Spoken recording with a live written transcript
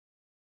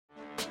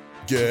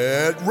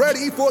Get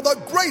ready for the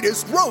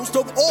greatest roast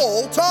of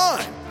all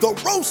time, the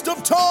Roast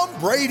of Tom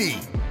Brady,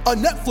 a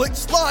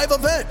Netflix live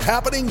event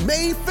happening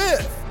May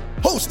 5th.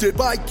 Hosted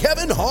by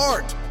Kevin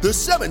Hart, the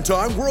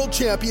 7-time world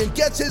champion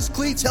gets his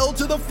cleats held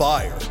to the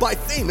fire by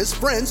famous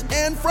friends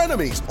and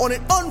frenemies on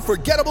an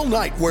unforgettable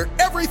night where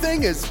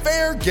everything is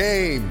fair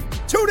game.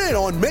 Tune in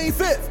on May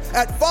 5th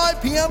at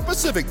 5 p.m.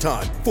 Pacific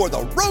time for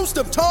the Roast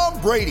of Tom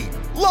Brady,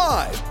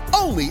 live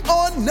only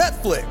on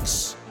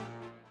Netflix.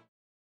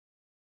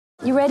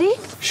 You ready?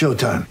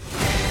 Showtime.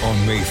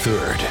 On May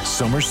 3rd,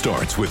 summer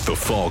starts with The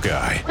Fall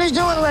Guy. Let's do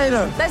it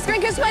later. Let's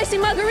drink a spicy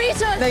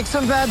margarita. Make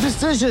some bad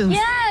decisions.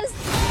 Yes!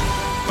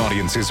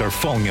 Audiences are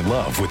falling in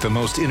love with the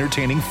most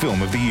entertaining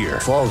film of the year.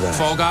 Fall Guy.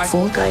 Fall Guy?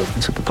 Fall guy.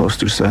 That's what the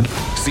poster said.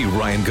 See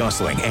Ryan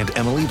Gosling and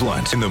Emily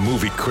Blunt in the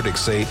movie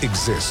critics say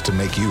exists to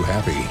make you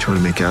happy. Trying to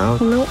make it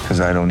out? Nope. Because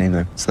I don't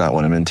either. It's not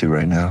what I'm into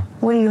right now.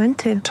 What are you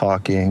into?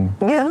 Talking.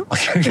 Yeah.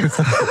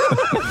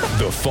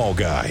 The Fall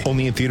Guy.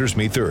 Only in theaters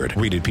May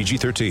 3rd. Rated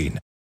PG-13.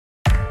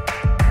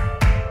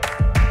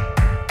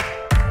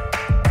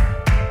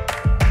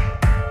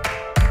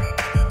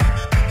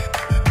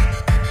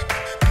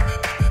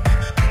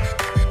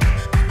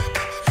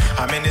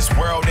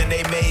 World and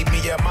they made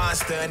me a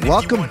monster.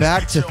 Welcome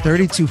back to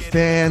 32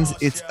 Fans.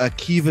 It's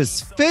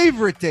Akiva's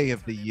favorite day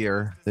of the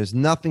year. There's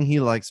nothing he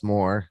likes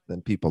more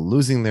than people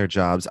losing their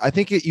jobs. I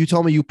think you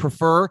told me you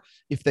prefer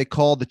if they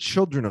call the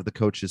children of the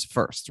coaches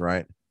first,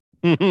 right?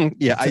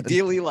 Yeah,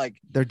 ideally, like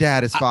their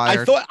dad is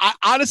fired. I thought,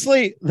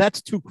 honestly,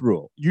 that's too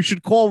cruel. You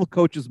should call the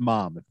coach's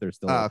mom if they're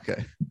still.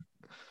 Okay.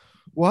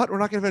 What? We're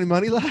not going to have any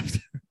money left?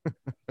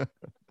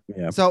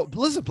 Yeah. So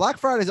listen, Black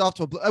Friday is off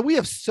to we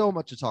have so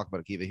much to talk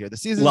about, Akiva, here. The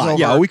season's over.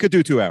 Yeah, we could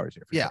do 2 hours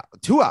here. Yeah,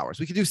 2 hours.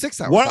 We could do 6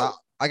 hours.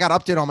 I got to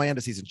update on my end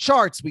of season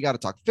charts. We got to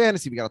talk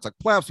fantasy. We got to talk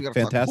playoffs. We got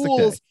to talk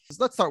pools.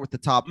 Let's start with the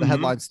top, the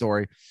headline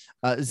story.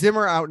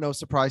 Zimmer out, no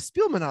surprise.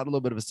 Spielman out, a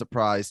little bit of a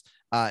surprise.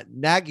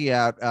 Nagy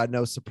out,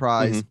 no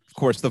surprise. Of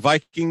course, the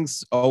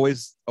Vikings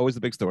always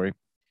the big story.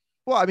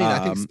 Well, I mean, I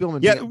think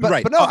Spielman. Yeah,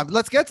 but no,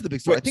 let's get to the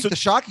big story. I think the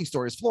shocking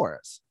story is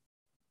Flores.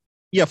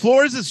 Yeah,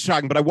 Flores is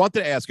shocking, but I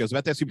wanted to ask you. I was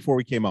about to ask you before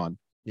we came on.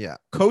 Yeah.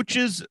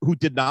 Coaches who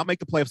did not make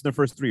the playoffs in their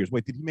first 3 years.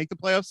 Wait, did he make the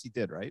playoffs? He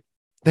did, right?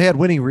 They had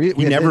winning.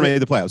 He never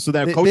made the playoffs. So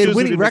then coaches they had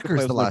winning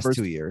records the last first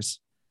 2 years.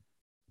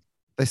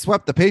 They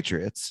swept the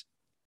Patriots.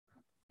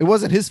 It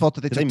wasn't his fault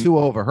that they took 2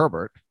 over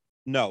Herbert.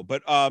 No,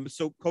 but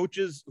so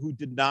coaches who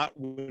did not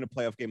win a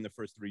playoff game in the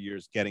first 3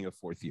 years getting a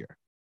 4th year.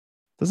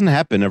 Doesn't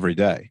happen every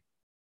day.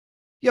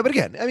 Yeah, but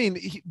again, I mean,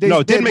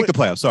 didn't make the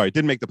playoffs. Sorry,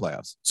 didn't make the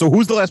playoffs. So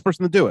who's the last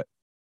person to do it?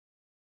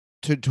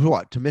 To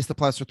what? To miss the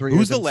playoffs for 3 years?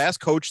 Who's the last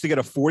coach to get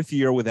a 4th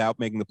year without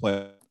making the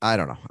playoffs? I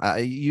don't know.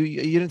 You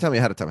didn't tell me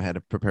ahead of time. I had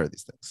to prepare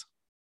these things.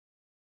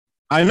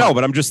 I know,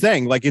 but I'm just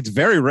saying, like, it's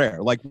very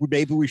rare. Like,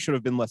 maybe we should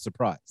have been less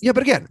surprised. Yeah,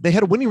 but again, they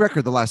had a winning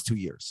record the last 2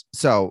 years.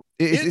 So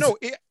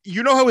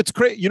you know how it's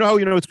crazy. You know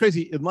it's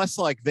crazy. Unless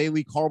like they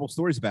leak horrible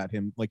stories about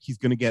him, like he's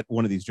going to get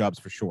one of these jobs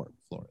for sure.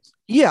 Flores.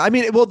 Yeah, I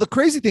mean, well, the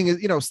crazy thing is,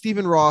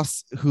 Stephen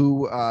Ross,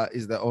 who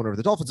is the owner of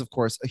the Dolphins, of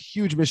course, a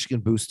huge Michigan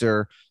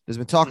booster. There's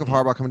been talk of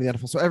Harbaugh coming to the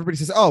NFL, so everybody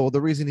says, "Oh, well,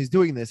 the reason he's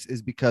doing this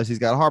is because he's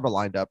got Harbaugh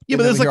lined up." Yeah,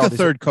 but there's like the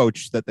third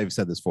coach that they've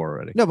said this for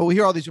already. No, but we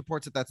hear all these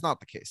reports that that's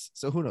not the case.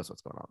 So who knows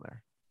what's going on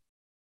there?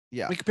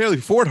 Yeah, we can barely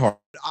afford Harbaugh.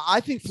 I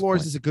think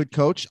Flores is a good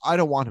coach. I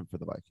don't want him for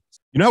the Vikings.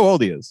 You know how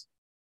old he is?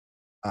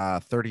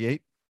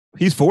 38.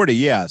 He's 40.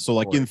 Yeah. So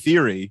like 40. In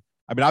theory,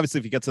 I mean, obviously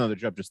if he gets another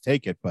job, just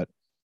take it. But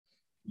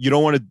you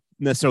don't want to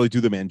necessarily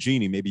do the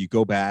Mangini. Maybe you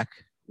go back,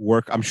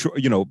 work. I'm sure,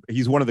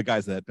 he's one of the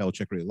guys that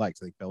Belichick really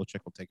likes. I think Belichick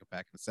will take it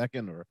back in a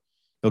second, or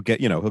he'll get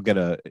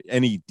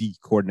any D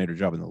coordinator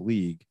job in the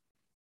league,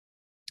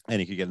 and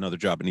he could get another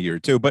job in a year or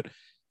two. But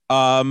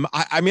I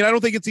mean, I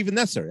don't think it's even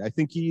necessary. I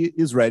think he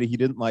is ready. He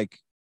didn't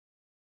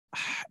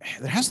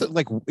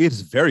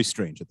it's very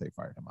strange that they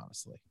fired him,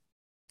 honestly.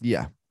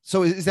 Yeah.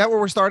 So is that where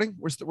we're starting?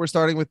 We're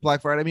starting with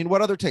Black Friday. I mean,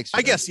 what other takes?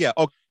 I guess, yeah.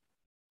 Okay.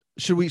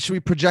 Should we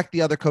project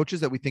the other coaches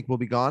that we think will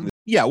be gone?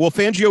 Yeah. Well,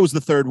 Fangio was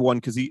the third one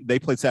because they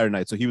played Saturday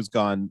night, so he was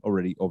gone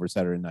already over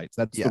Saturday night.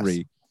 So that's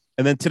 3.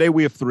 And then today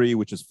we have 3,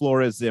 which is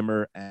Flores,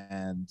 Zimmer,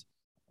 and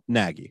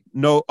Nagy.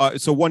 No,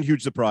 so one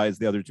huge surprise.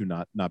 The other 2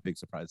 not big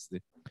surprises.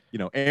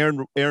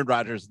 Aaron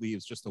Rodgers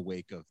leaves just a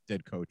wake of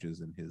dead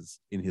coaches in his.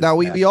 Now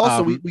we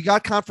also we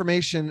got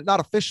confirmation, not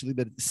officially,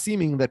 but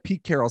seeming that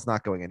Pete Carroll's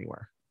not going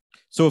anywhere.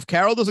 So if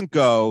Carroll doesn't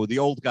go, the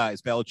old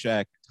guys,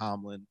 Belichick,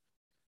 Tomlin,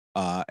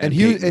 and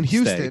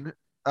Houston,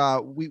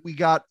 we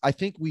got. I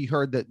think we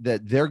heard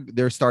that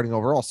they're starting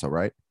over also,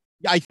 right?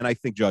 Yeah, I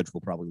think Judge will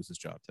probably lose his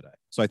job today.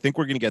 So I think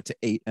we're going to get to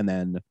 8, and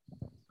then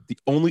the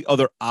only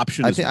other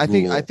option is I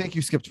think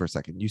you skipped for a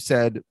second. You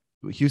said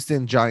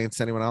Houston, Giants.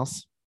 Anyone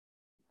else?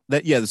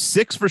 The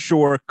 6 for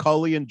sure.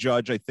 Cully and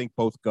Judge, I think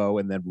both go,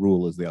 and then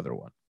Rule is the other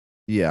one.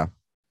 Yeah.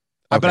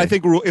 Okay. But I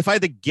think Rule, if I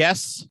had to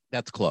guess,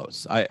 that's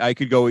close. I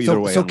could go either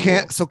way.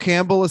 So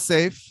Campbell is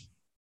safe.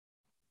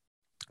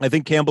 I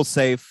think Campbell's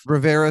safe.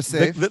 Rivera's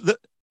safe.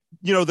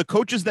 The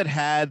coaches that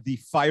had the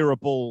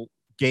fireable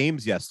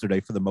games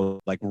yesterday for the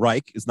most, like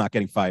Reich is not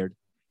getting fired.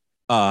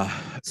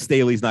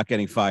 Staley's not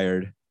getting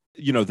fired.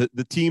 You know,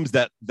 the teams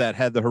that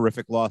had the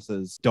horrific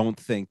losses don't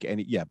think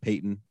any. Yeah,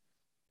 Peyton,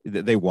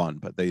 they won,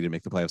 but they didn't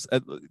make the playoffs.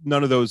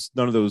 None of those.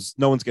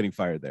 No one's getting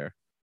fired there.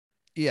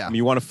 Yeah, I mean,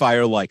 you want to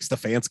fire like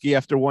Stefanski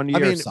after 1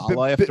 year,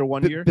 Saleh after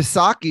 1 year.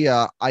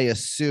 Bisaccia, I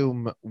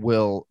assume,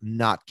 will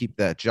not keep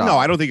that job. No,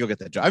 I don't think he'll get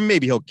that job. I mean,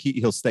 maybe he'll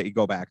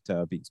go back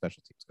to being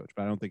special teams coach,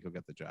 but I don't think he'll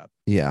get the job.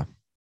 Yeah.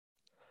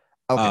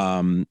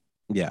 Okay.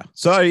 Yeah.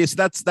 So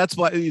that's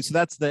why. So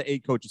that's the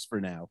 8 coaches for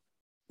now.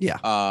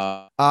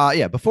 Yeah.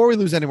 Yeah. Before we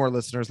lose any more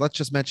listeners, let's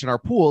just mention our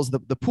pools.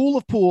 The pool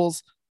of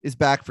pools is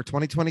back for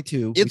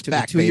 2022. It's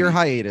back, a 2-year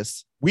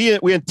hiatus. We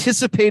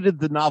anticipated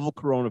the novel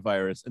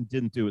coronavirus and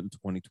didn't do it in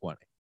 2020.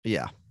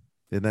 Yeah.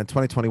 And then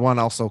 2021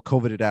 also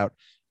COVIDed out.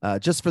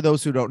 Just for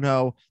those who don't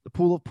know, the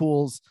pool of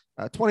pools,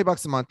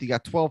 $20 a month. You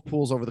got 12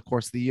 pools over the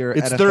course of the year.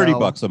 It's NFL,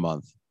 $30 a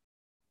month.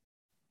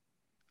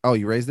 Oh,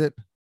 you raised it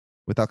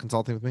without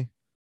consulting with me?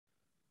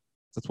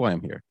 That's why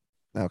I'm here.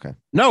 Okay.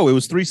 No, it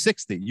was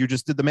 $360. You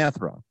just did the math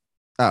wrong.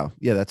 Oh,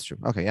 yeah, that's true.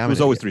 Okay. Yeah, it was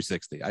always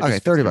 $360. Okay,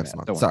 $30 a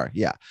month. Sorry.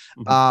 Yeah.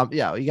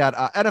 Yeah, you got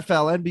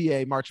NFL,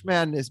 NBA, March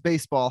Madness,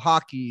 baseball,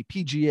 hockey,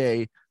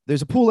 PGA.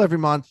 There's a pool every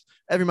month.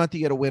 Every month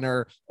you get a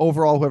winner.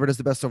 Overall, whoever does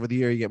the best over the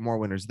year, you get more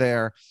winners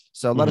there.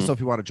 So let us know if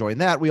you want to join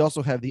that. We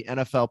also have the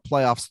NFL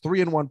playoffs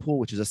 3-in-1 pool,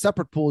 which is a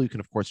separate pool. You can,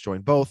 of course,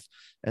 join both.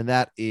 And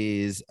that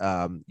is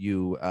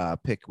you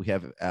pick. We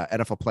have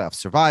NFL playoff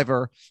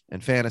survivor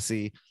and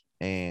fantasy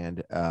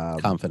and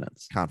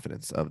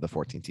confidence of the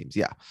 14 teams.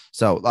 Yeah.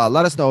 So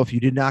let us know if you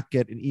did not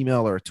get an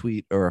email or a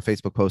tweet or a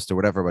Facebook post or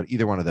whatever, but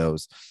either one of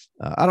those.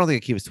 I don't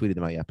think Akiva has tweeted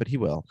them out yet, but he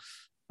will.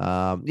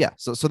 Yeah.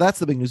 So that's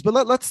the big news.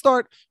 But let's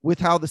start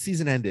with how the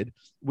season ended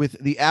with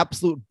the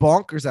absolute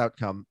bonkers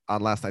outcome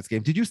on last night's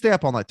game. Did you stay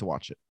up all night to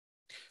watch it?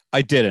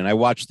 I didn't. I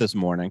watched this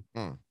morning.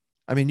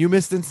 I mean, you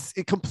missed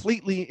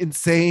completely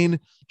insane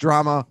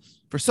drama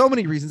for so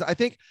many reasons. I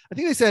think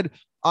they said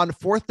on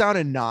 4th down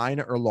and 9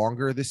 or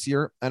longer this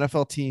year,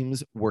 NFL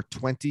teams were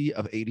 20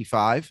 of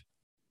 85.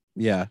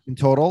 Yeah. In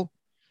total.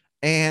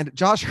 And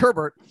Josh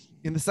Herbert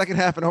in the second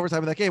half and overtime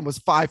of that game was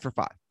 5 for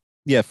 5.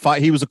 Yeah,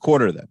 5. He was a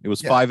quarter of them. It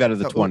was 5 out of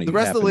the 20. The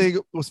rest of the league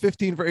was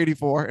 15 for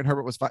 84, and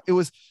Herbert was 5. It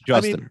was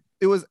Justin. I mean,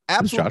 it was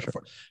absolutely.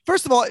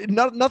 First of all,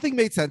 nothing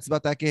made sense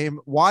about that game.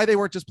 Why they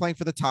weren't just playing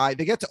for the tie?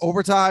 They get to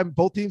overtime.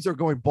 Both teams are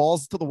going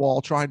balls to the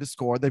wall trying to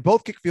score. They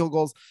both kick field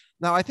goals.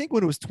 Now, I think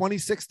when it was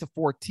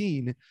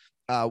 26-14,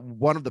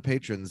 one of the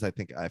patrons, I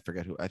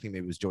forget who, I think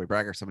maybe it was Joey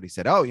Bragger. Somebody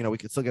said, "Oh, we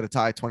could still get a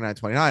tie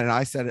 29-29," and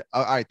I said,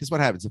 "All right, this is what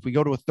happens if we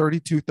go to a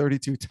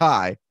 32-32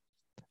 tie."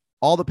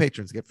 All the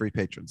patrons get free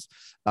patronage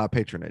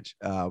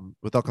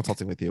without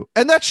consulting with you.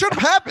 And that should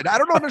have happened. I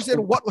don't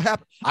understand what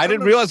happened. I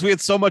didn't realize we had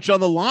so much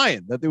on the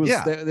line that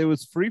there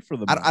was free for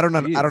them. I don't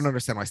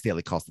understand why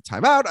Staley calls the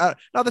timeout.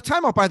 Now, the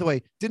timeout, by the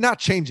way, did not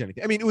change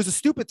anything. I mean, it was a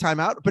stupid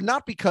timeout, but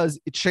not because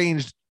it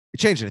changed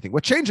anything.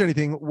 What changed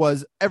anything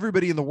was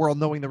everybody in the world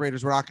knowing the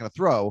Raiders were not going to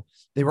throw.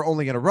 They were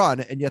only going to run,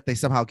 and yet they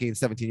somehow gained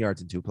 17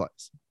 yards in 2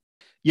 plays.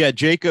 Yeah,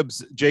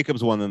 Jacobs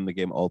won them the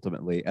game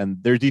ultimately,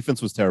 and their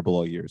defense was terrible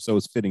all year. So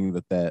it's fitting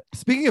that.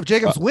 Speaking of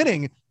Jacobs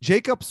winning,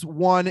 Jacobs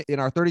won in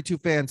our 32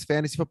 fans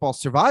fantasy football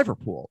survivor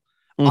pool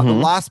on the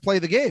last play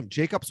of the game.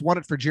 Jacobs won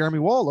it for Jeremy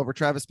Wall over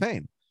Travis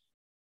Payne.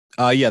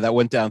 Yeah, that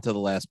went down to the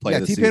last play.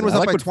 Yeah, T-Pain was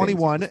up by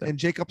 21, and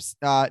Jacobs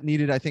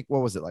needed, I think,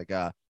 what was it, like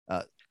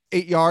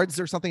 8 yards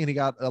or something, and he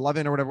got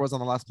 11 or whatever it was on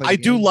the last play. I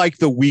do like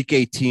the week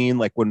 18,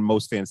 like when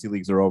most fantasy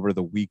leagues are over,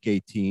 the week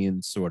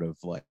 18 sort of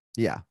like.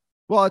 Yeah.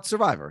 Well, it's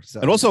Survivor. So.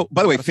 And also,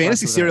 by the way,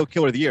 fantasy serial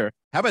killer of the year.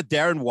 How about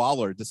Darren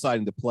Waller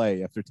deciding to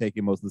play after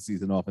taking most of the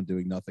season off and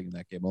doing nothing in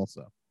that game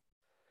also?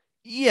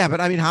 Yeah, but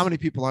I mean, how many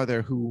people are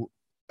there who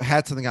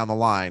had something on the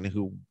line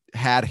who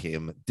had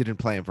him, didn't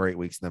play him for 8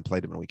 weeks, and then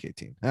played him in week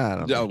 18? I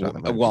don't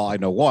know. Well, I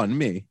know one,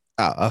 me.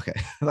 Oh, okay.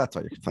 That's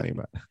what you're complaining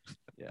about.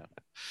 Yeah.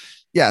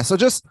 Yeah. So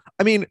just,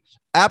 I mean,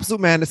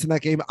 absolute madness in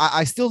that game.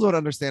 I still don't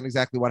understand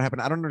exactly what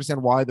happened. I don't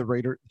understand why the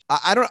Raider.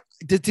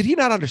 Did he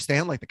not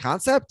understand like the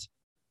concept?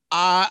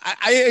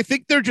 I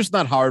think they're just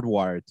not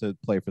hardwired to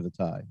play for the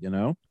tie, I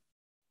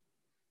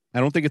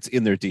don't think it's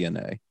in their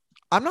DNA.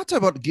 I'm not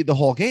talking about the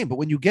whole game, but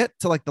when you get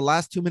to like the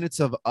last 2 minutes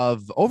of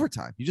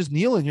overtime, you just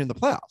kneel and you're in the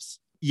playoffs.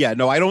 Yeah,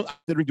 no, I don't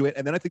do it.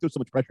 And then I think there's so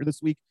much pressure this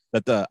week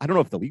that I don't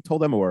know if the league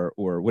told them or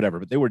whatever,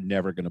 but they were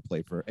never going to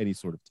play for any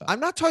sort of tie.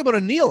 I'm not talking about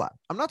a kneel out.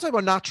 I'm not talking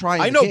about not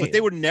trying. I know, but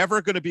they were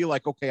never going to be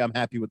like, okay, I'm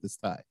happy with this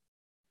tie.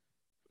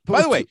 But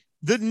by the way,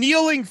 the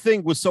kneeling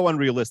thing was so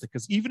unrealistic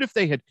because even if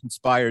they had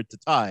conspired to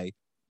tie,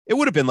 it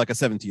would have been like a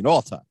 17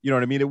 all time. You know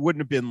what I mean? It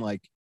wouldn't have been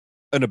like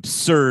an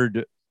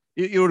absurd.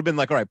 It would have been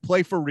like, all right,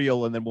 play for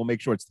real, and then we'll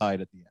make sure it's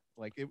tied at the end.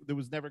 Like there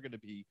was never going to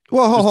be.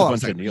 Well, hold on.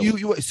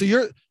 So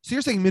you're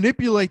saying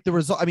manipulate the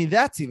result? I mean,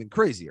 that's even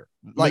crazier.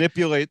 Like,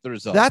 manipulate the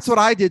result. That's what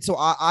I did. So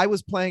I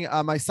was playing.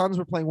 My sons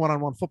were playing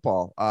one-on-one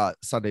football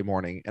Sunday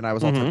morning, and I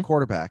was alternate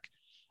quarterback.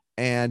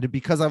 And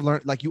because I've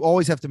learned, like, you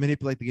always have to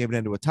manipulate the game and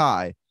end to a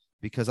tie,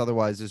 because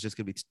otherwise there's just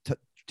going to be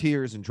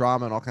tears and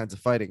drama and all kinds of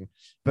fighting.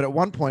 But at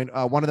one point,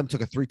 one of them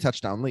took a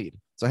 3-touchdown lead.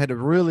 So I had to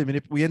really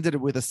we ended it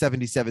with a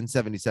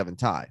 77-77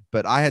 tie.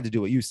 But I had to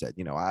do what you said.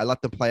 I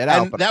let them play it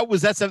out. And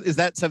is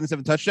that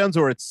 77 touchdowns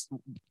or it's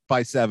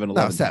by 7?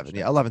 11 no, 7. touchdowns?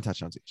 Yeah, 11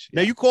 touchdowns each.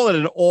 Now you call it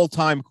an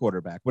all-time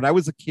quarterback. When I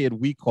was a kid,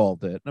 we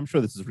called it. And I'm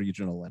sure this is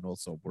regional and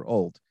also we're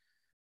old.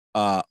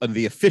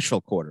 The official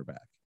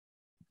quarterback.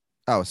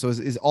 Oh, so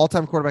is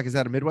all-time quarterback, is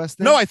that a Midwest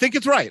thing? No, I think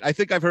it's right. I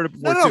think I've heard it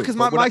before. No, because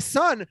my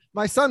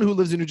son who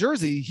lives in New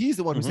Jersey, he's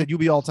the one who said you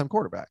be all-time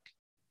quarterback.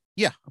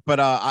 Yeah, but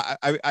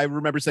I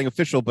remember saying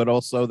official, but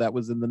also that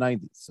was in the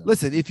 90s. So.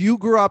 Listen, if you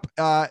grew up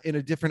in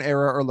a different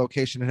era or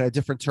location, it had a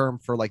different term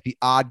for like the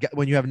odd guy,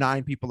 when you have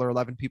 9 people or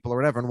 11 people or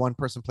whatever, and one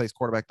person plays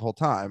quarterback the whole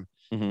time.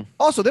 Mm-hmm.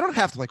 Also, they don't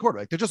have to play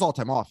quarterback. They're just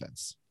all-time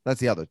offense.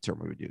 That's the other term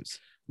we would use.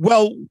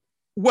 Well,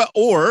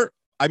 or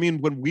I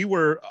mean, when we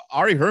were,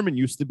 Ari Herman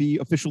used to be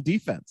official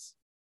defense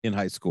in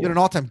high school. You had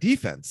an all-time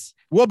defense.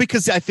 Well,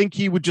 because I think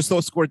he would just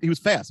score. He was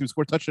fast. He would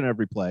score a touchdown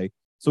every play.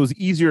 So it was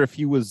easier if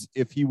he was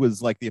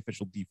like the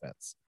official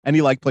defense, and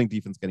he liked playing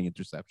defense, getting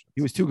interceptions.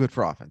 He was too good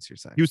for offense. You're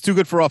saying he was too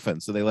good for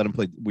offense, so they let him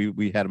play.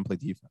 We had him play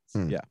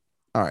defense. Yeah.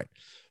 All right.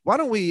 Why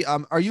don't we?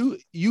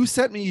 You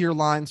sent me your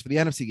lines for the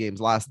NFC games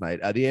last night.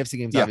 The AFC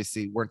games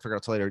obviously weren't figured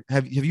out till later.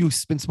 Have you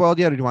been spoiled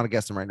yet, or do you want to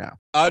guess them right now?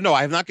 No,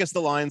 I have not guessed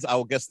the lines. I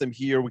will guess them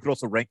here. We could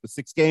also rank the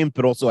 6 games,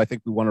 but also I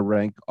think we want to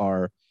rank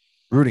our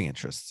rooting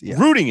interests. Yeah.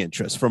 Rooting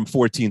interests from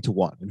 14 to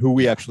 1, and who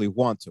we actually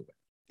want to win.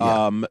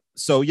 Yeah.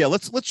 So yeah,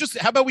 let's just,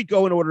 how about we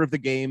go in order of the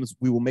games?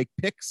 We will make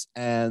picks,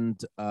 and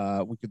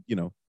we could,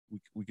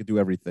 we could do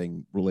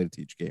everything related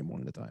to each game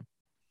one at a time.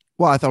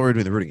 Well, I thought we were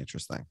doing the rooting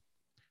interest thing.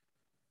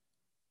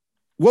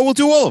 Well, we'll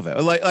do all of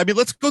it.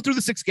 Let's go through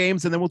the 6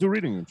 games and then we'll do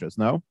rooting interest.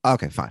 No?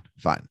 Okay, fine.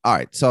 All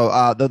right.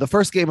 So the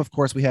first game, of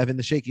course, we have in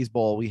the Shakey's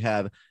Bowl, we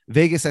have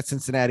Vegas at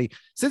Cincinnati.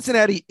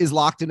 Cincinnati is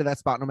locked into that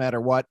spot no matter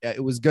what.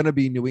 It was going to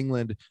be New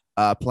England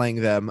playing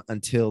them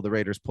until the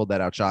Raiders pulled that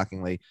out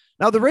shockingly.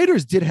 Now, the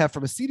Raiders did have,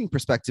 from a seeding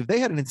perspective,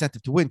 they had an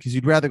incentive to win because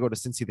you'd rather go to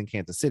Cincy than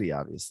Kansas City,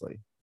 obviously.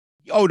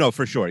 Oh, no,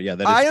 for sure. Yeah,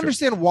 I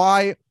understand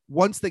why,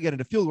 once they get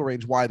into field goal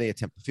range, why they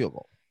attempt the field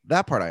goal.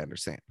 That part I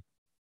understand.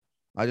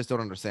 I just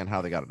don't understand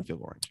how they got into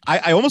field goal range.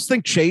 I almost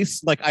think Chase,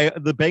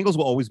 the Bengals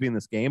will always be in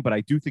this game, but I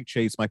do think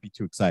Chase might be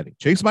too exciting.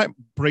 Chase might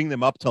bring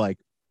them up to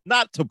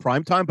not to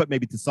prime time, but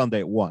maybe to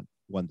Sunday at one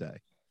day.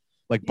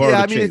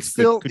 It's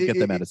still could get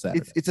them out of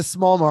Saturday. It's a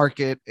small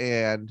market,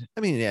 and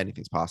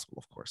anything's possible,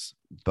 of course.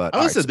 But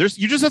listen,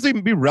 you just have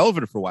to be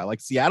relevant for a while. Like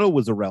Seattle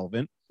was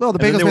irrelevant. Well, the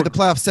Bengals made the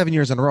playoffs 7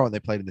 years in a row, and they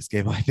played in this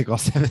game, I think, all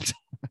 7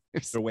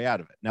 times. They're way out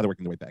of it. Now they're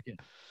working their way back in.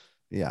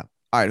 Yeah.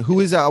 All right. Who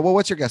is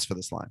what's your guess for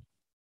this line?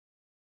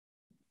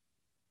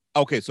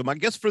 Okay, so my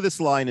guess for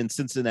this line in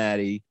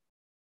Cincinnati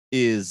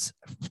is,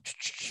 I'm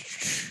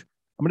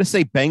going to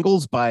say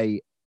Bengals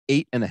by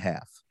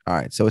 8.5. All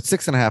right, so it's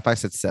 6.5. I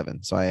said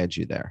 7, so I had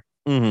you there.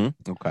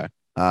 Mm-hmm. Okay.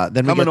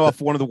 Then coming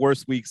off one of the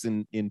worst weeks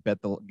in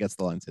Guess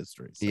the Line's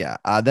history. So. Yeah.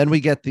 Then we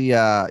get the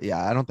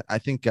I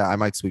think I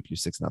might sweep you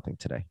 6-0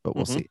 today, but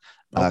we'll see.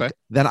 Okay.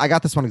 Then I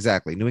got this one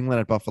exactly. New England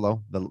at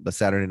Buffalo, the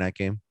Saturday night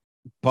game.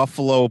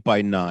 Buffalo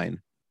by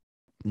 9.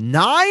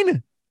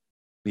 9?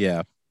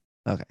 Yeah.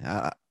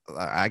 Okay.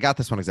 I got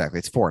this one exactly.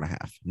 It's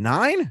 4.5.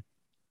 9?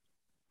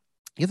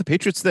 Yeah, the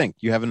Patriots stink.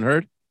 You haven't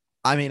heard?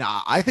 I mean,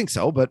 I think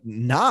so, but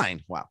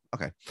 9. Wow.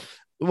 Okay.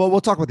 Well,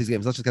 we'll talk about these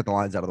games. Let's just get the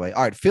lines out of the way.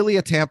 All right. Philly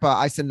at Tampa.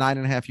 I said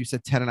 9.5. You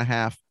said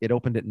 10.5. It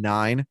opened at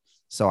 9.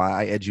 So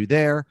I edge you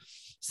there.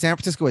 San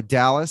Francisco at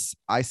Dallas.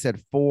 I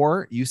said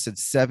 4. You said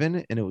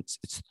 7. And it's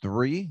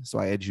 3. So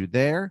I edge you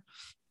there.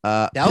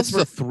 Dallas is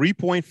a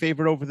 3-point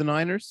favorite over the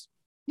Niners.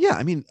 Yeah.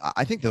 I mean,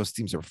 I think those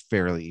teams are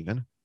fairly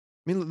even.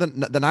 I mean,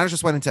 the Niners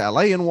just went into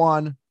LA and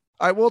won.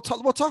 All right, we'll talk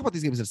about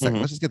these games in a second.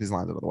 Mm-hmm. Let's just get these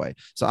lines out of the way.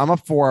 So I'm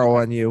up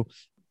 4-0 on you.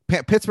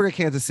 Pittsburgh at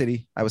Kansas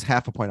City. I was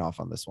half a point off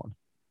on this one.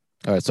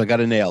 All right, so I got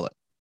to nail it.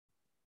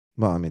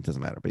 Well, I mean, it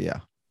doesn't matter, but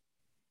yeah.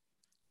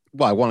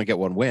 Well, I want to get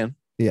one win.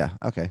 Yeah,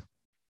 okay.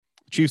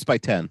 Chiefs by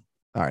 10.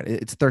 All right,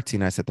 it's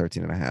 13. I said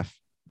 13.5.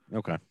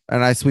 Okay.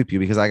 And I sweep you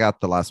because I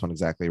got the last one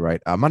exactly right.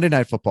 Monday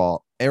Night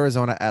Football,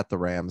 Arizona at the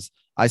Rams.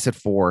 I said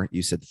 4.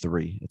 You said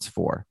 3. It's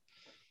 4.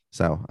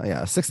 So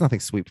yeah,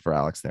 6-0 sweep for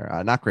Alex there.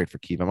 Not great for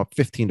Keith. I'm up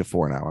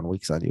 15-4 now on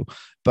weeks on you.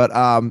 But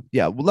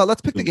yeah, well, let's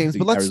pick the games.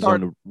 But let's Arizona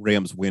start.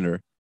 Rams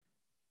winner.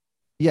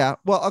 Yeah.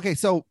 Well, okay.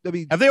 So I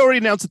mean, have they already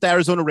announced that the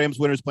Arizona Rams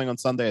winner is playing on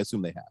Sunday? I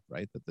assume they have,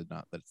 right?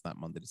 That it's not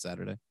Monday to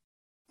Saturday.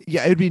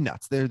 Yeah, it'd be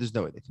nuts. There's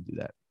no way they can do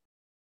that.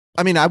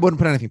 I mean, I wouldn't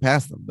put anything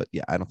past them, but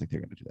yeah, I don't think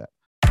they're going to do that.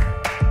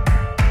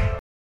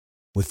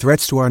 With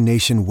threats to our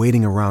nation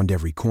waiting around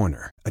every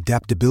corner,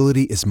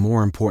 adaptability is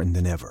more important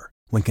than ever.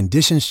 When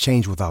conditions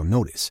change without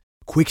notice,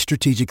 quick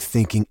strategic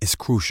thinking is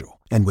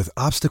crucial. And with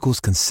obstacles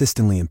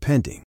consistently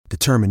impending,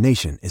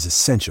 determination is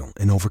essential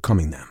in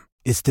overcoming them.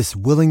 It's this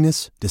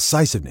willingness,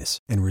 decisiveness,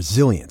 and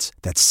resilience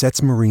that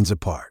sets Marines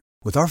apart.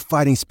 With our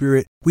fighting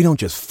spirit, we don't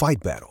just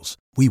fight battles,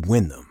 we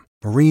win them.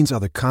 Marines are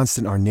the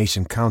constant our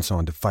nation counts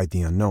on to fight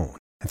the unknown.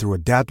 And through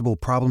adaptable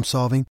problem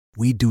solving,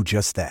 we do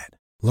just that.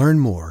 Learn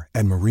more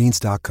at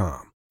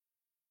marines.com.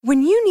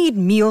 When you need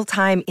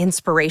mealtime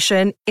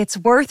inspiration, it's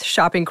worth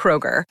shopping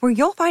Kroger, where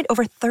you'll find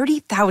over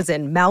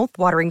 30,000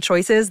 mouth-watering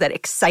choices that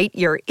excite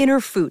your inner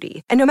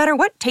foodie. And no matter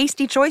what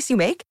tasty choice you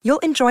make, you'll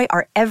enjoy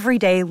our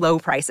everyday low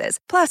prices,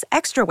 plus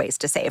extra ways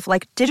to save,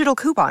 like digital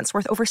coupons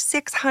worth over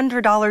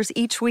 $600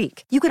 each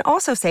week. You can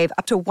also save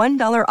up to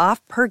 $1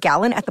 off per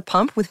gallon at the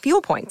pump with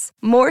fuel points.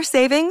 More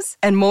savings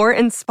and more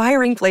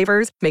inspiring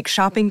flavors make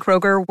shopping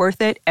Kroger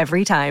worth it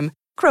every time.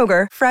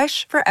 Kroger,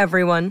 fresh for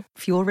everyone.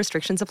 Fuel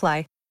restrictions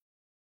apply.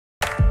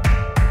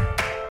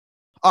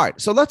 All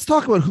right, so let's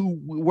talk about who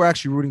we're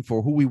actually rooting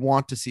for, who we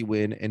want to see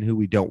win, and who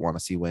we don't want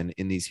to see win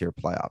in these here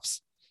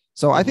playoffs.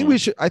 So I think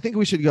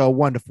we should go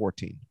 1 to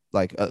 14,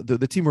 like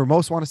the team we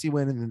most want to see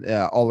win, and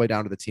all the way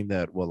down to the team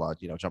that will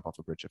jump off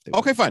a bridge if they.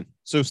 Okay, fine.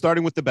 So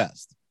starting with the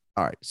best.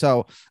 All right,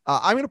 so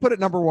I'm going to put it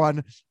number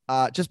 1,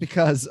 just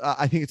because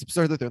I think it's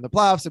absurd that they're in the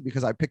playoffs, and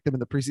because I picked them in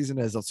the preseason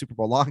as a Super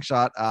Bowl long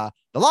shot.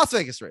 The Las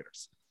Vegas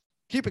Raiders.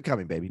 Keep it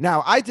coming, baby.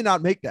 Now, I did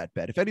not make that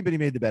bet. If anybody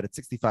made the bet at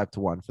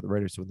 65-1 for the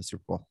Raiders to win the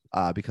Super Bowl,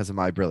 because of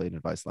my brilliant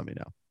advice, let me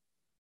know.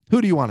 Who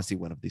do you want to see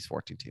win of these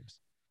 14 teams?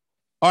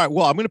 All right.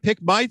 Well, I'm going to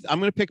pick my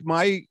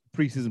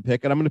preseason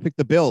pick, and I'm going to pick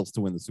the Bills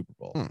to win the Super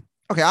Bowl.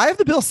 Okay, I have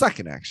the Bills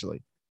second,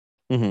 actually.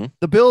 Mm-hmm.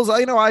 The Bills,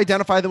 I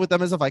identify them with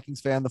them as a Vikings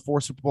fan. The 4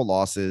 Super Bowl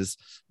losses,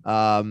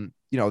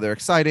 they're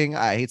exciting.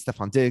 I hate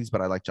Stephon Diggs,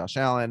 but I like Josh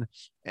Allen,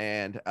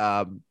 and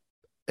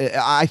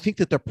I think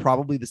that they're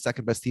probably the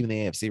second best team in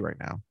the AFC right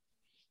now.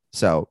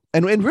 So,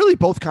 and really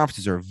both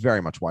conferences are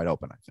very much wide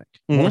open, I think.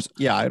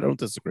 Mm-hmm. Yeah, I don't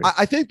disagree.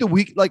 I think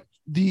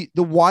the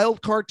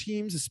wild card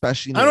teams,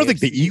 especially I don't think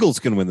the Eagles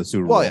can win the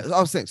Super Bowl. Well, yeah,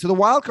 I was saying, so the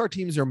wild card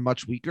teams are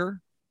much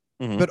weaker,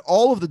 but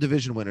all of the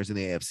division winners in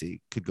the AFC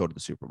could go to the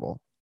Super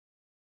Bowl.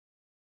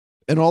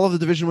 And all of the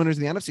division winners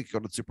in the NFC could go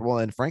to the Super Bowl.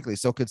 And frankly,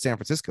 so could San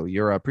Francisco.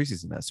 You're a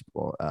preseason Super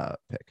Bowl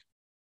pick.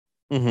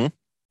 Mm-hmm.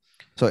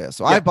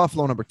 So I have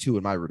Buffalo number 2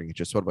 in my rooting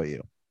interest. What about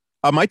you?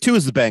 My 2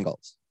 is the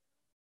Bengals.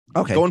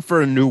 Okay. Going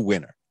for a new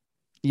winner.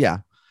 Yeah.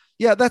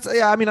 I like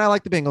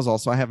the Bengals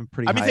also. I have them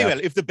pretty high. Think about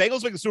it. If the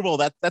Bengals make the Super Bowl,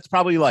 that's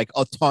probably like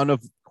a ton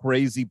of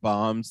crazy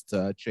bombs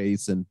to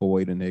Chase and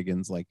Boyd and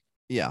Higgins. Like,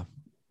 yeah,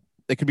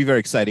 they could be very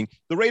exciting.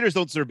 The Raiders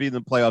don't deserve to be in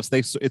the playoffs.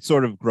 It's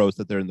sort of gross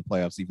that they're in the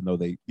playoffs, even though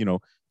they,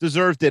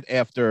 deserved it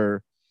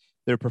after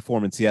their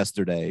performance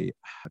yesterday.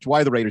 Why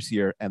are the Raiders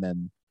here? And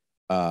then,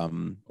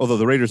 although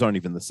the Raiders aren't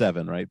even the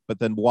 7, right? But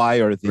then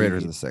why are the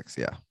Raiders the 6?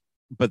 Yeah.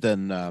 But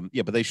then,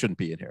 but they shouldn't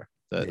be in here.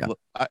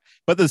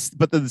 But the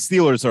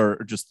Steelers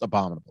are just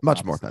abominable.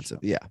 Much more offensive.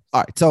 Yeah.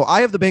 All right. So I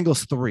have the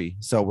Bengals 3.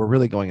 So we're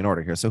really going in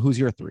order here. So who's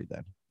your 3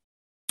 then?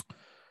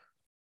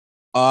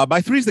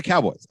 My 3 is the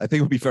Cowboys. I think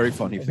it would be very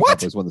funny if the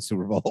Cowboys won the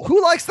Super Bowl.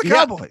 Who likes the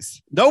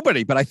Cowboys?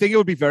 Nobody, but I think it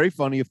would be very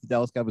funny if the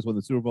Dallas Cowboys won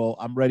the Super Bowl.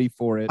 I'm ready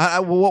for it.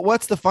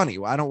 What's the funny?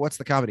 What's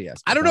the comedy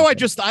aspect? I don't know.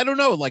 I don't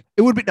know. Like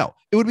it would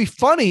be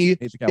funny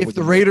if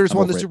the Raiders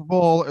won the Super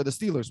Bowl or the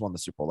Steelers won the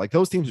Super Bowl. Like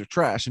those teams are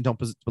trash and don't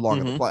belong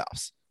in the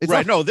playoffs. It's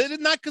right. No,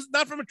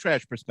 not from a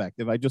trash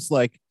perspective. I just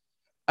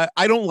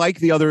I don't like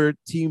the other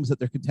teams that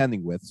they're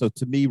contending with. So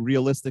to me,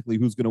 realistically,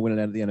 who's going to win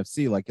it out of the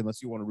NFC? Like,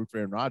 unless you want to root for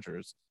Aaron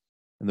Rodgers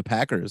and the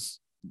Packers,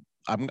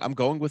 I'm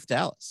going with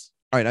Dallas.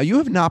 All right. Now you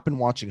have not been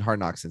watching Hard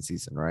Knocks in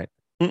season, right?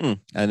 And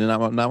then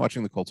I'm not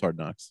watching the Colts Hard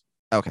Knocks.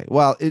 Okay.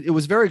 Well, it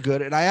was very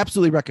good. And I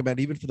absolutely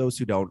recommend, even for those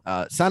who don't,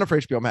 sign up for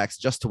HBO Max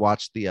just to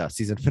watch the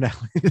season finale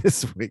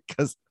this week,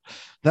 because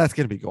that's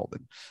going to be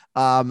golden.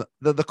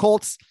 The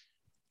Colts,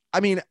 I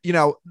mean,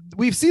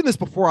 we've seen this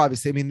before,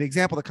 obviously. I mean, the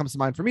example that comes to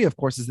mind for me, of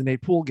course, is the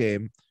Nate Poole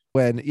game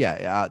when,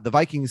 the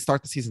Vikings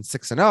start the season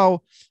 6-0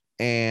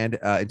 and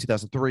in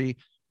 2003.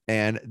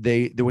 And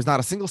there was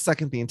not a single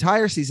second the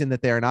entire season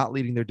that they are not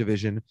leading their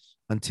division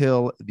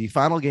until the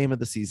final game of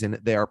the season.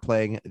 They are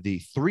playing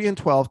the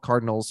 3-12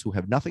 Cardinals, who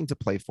have nothing to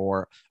play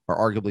for, are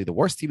arguably the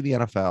worst team in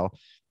the NFL.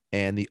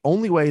 And the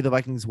only way the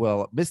Vikings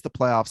will miss the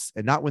playoffs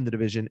and not win the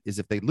division is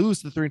if they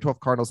lose to the 3-12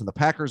 Cardinals and the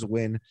Packers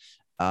win.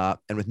 And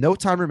with no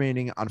time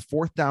remaining, on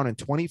 4th down and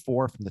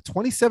 24 from the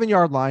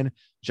 27-yard line,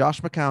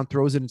 Josh McCown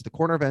throws it into the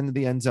corner of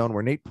the end zone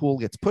where Nate Poole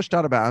gets pushed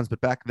out of bounds.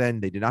 But back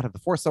then, they did not have the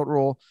force out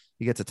rule.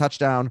 He gets a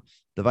touchdown.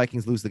 The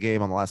Vikings lose the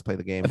game on the last play of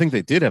the game. I think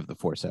they did have the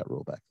force out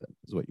rule back then,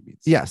 is what you mean.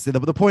 Yes.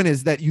 The point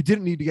is that you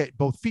didn't need to get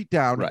both feet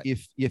down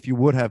if you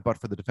would have, but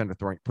for the defender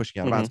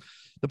pushing out of bounds.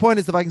 The point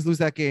is the Vikings lose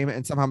that game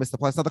and somehow miss the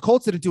playoffs. Now, the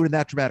Colts didn't do it in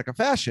that dramatic a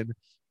fashion,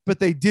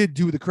 but they did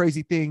do the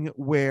crazy thing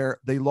where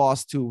they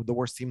lost to the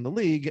worst team in the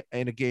league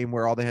in a game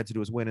where all they had to do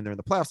was win and they're in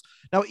the playoffs.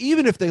 Now,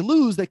 even if they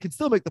lose, they can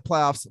still make the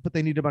playoffs, but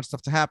they need a bunch of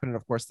stuff to happen. And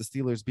of course, the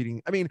Steelers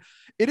beating, I mean,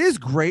 it is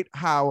great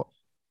how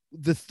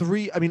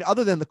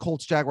other than the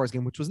Colts Jaguars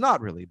game, which was not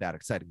really that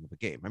exciting of a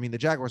game. I mean, the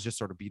Jaguars just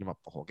sort of beat them up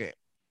the whole game.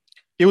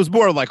 It was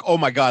more like, oh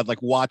my God,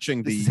 like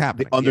watching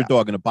the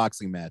underdog in a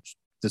boxing match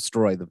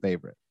destroy the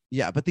favorite.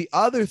 Yeah. But the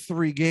other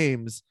 3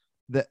 games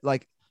that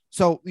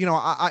So,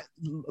 I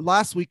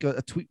last week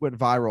a tweet went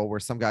viral where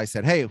some guy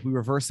said, hey, if we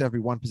reverse every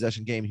one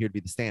possession game, here'd be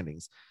the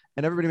standings.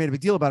 And everybody made a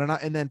big deal about it.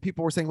 And then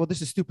people were saying, well,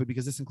 this is stupid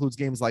because this includes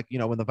games like,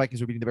 when the Vikings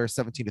were beating the Bears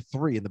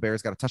 17-3 and the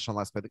Bears got a touchdown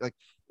last play. Like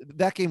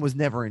that game was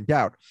never in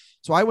doubt.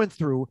 So I went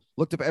through,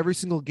 looked up every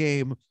single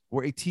game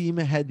where a team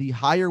had the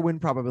higher win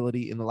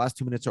probability in the last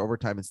 2 minutes or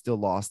overtime and still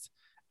lost.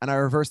 And I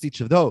reversed each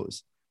of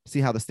those to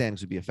see how the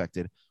standings would be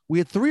affected. We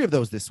had 3 of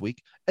those this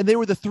week, and they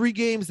were the 3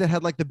 games that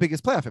had like the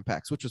biggest playoff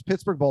impacts, which was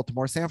Pittsburgh,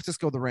 Baltimore, San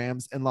Francisco, the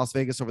Rams, and Las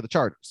Vegas over the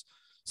Chargers.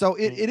 So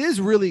it is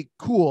really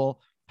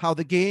cool how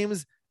the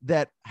games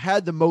that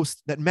had the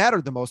most, that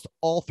mattered the most,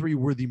 all 3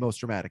 were the most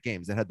dramatic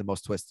games that had the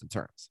most twists and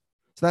turns.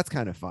 So that's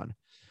kind of fun.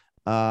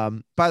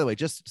 By the way,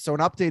 just so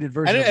an updated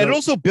version, and it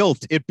also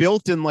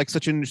built in like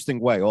such an interesting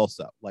way.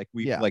 Also, like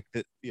like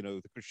the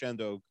the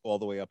crescendo all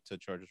the way up to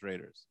Chargers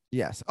Raiders.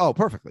 Yes. Oh,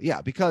 perfectly.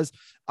 Yeah, because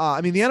the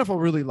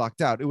NFL really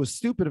lucked out. It was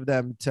stupid of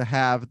them to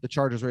have the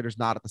Chargers Raiders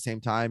not at the same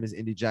time as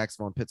Indy,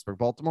 Jacksonville, and Pittsburgh,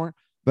 Baltimore,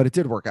 but it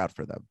did work out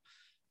for them.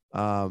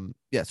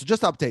 So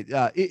just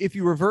update, if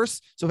you reverse,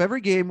 so if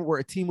every game where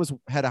a team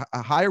had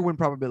a higher win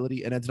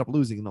probability and ended up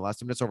losing in the last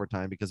 2 minutes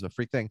overtime because of a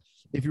freak thing,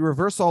 if you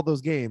reverse all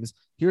those games,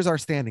 here's our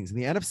standings in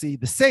the NFC.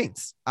 The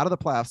Saints out of the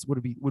playoffs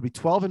would be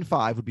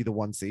 12-5, would be the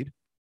 1 seed.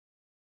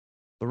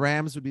 The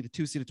Rams would be the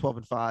 2 seed at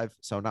 12-5,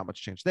 so not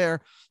much change there.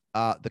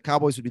 The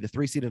Cowboys would be the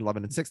 3 seed at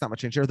 11-6, not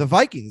much change there. The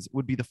Vikings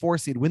would be the 4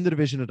 seed, win the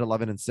division at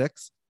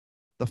 11-6.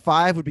 The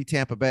 5 would be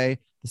Tampa Bay.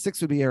 The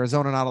 6 would be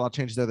Arizona. Not a lot of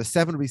changes there. The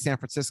 7 would be San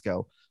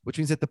Francisco, which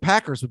means that the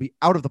Packers would be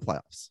out of the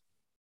playoffs,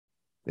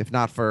 if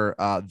not for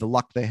the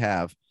luck they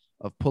have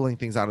of pulling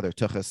things out of their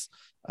tuchus.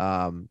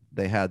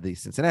 They had the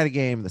Cincinnati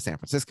game, the San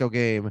Francisco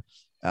game,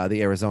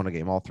 the Arizona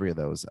game, all 3 of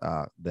those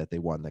that they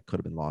won that could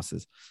have been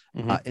losses.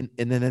 And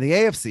then in the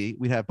AFC,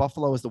 we'd have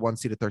Buffalo as the 1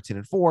 seed at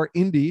 13-4,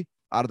 Indy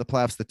out of the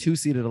playoffs, the 2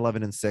 seed at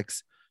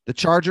 11-6, the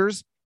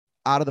Chargers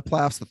out of the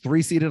playoffs, the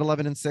 3 seed at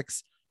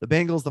 11-6, the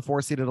Bengals, the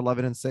 4 seed at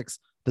 11-6,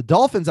 the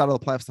Dolphins out of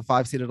the playoffs, the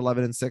 5 seed at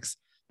 11-6,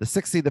 the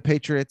 6 seed, the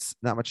Patriots,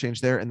 not much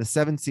change there, and the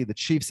 7 seed, the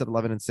Chiefs at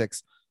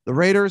 11-6. The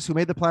Raiders, who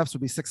made the playoffs,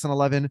 would be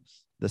 6-11.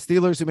 The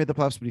Steelers, who made the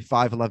playoffs, would be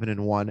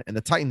 5-11-1, and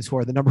the Titans, who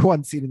are the number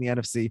 1 seed in the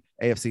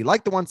AFC,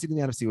 like the 1 seed in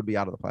the NFC, would be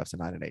out of the playoffs at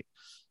 9-8.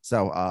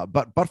 So,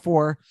 but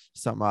for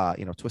some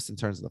twists and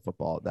turns of the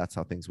football, that's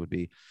how things would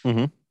be.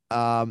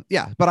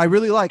 But I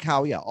really like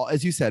how,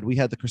 as you said, we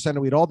had the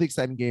crescendo, we had all the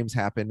exciting games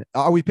happen.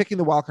 Are we picking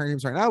the wildcard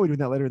games right now? Are we doing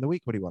that later in the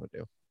week? What do you want to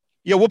do?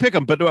 Yeah, we'll pick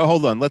them, but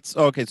hold on.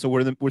 So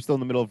we're still in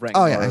the middle of ranking.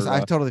 Oh yeah,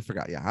 I totally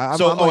forgot. Yeah,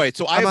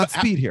 I'm on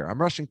speed here.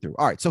 I'm rushing through.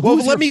 All right, so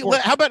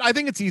how about I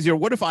think it's easier.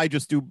 What if I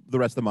just do the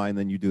rest of mine,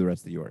 then you do the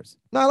rest of yours?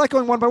 No, I like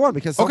going one by one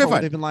because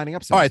fine. They've been lining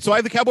up. All right, so I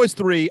have the Cowboys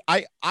 3.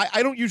 I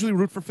don't usually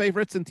root for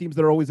favorites and teams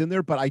that are always in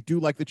there, but I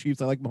do like the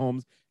Chiefs. I like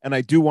Mahomes, and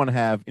I do want to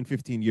have in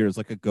 15 years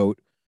like a GOAT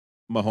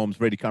Mahomes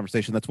Brady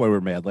conversation. That's why we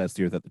were mad last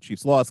year that the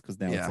Chiefs lost, because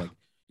now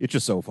it's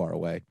just so far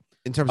away.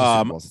 In terms of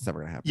Super Bowls, it's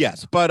never gonna happen.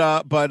 Yes, but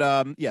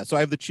so I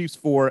have the Chiefs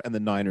 4 and the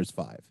Niners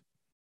 5.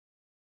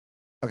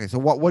 Okay, so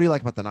what do you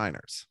like about the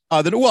Niners?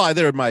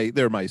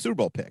 They're my Super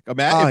Bowl pick. If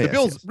the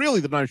Bills,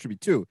 really, the Niners should be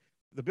 2.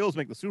 If the Bills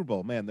make the Super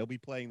Bowl, man, they'll be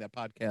playing that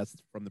podcast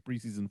from the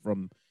preseason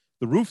from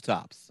the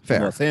rooftops in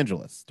Los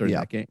Angeles during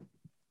that game.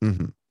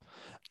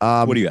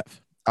 What do you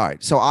have? All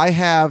right, so I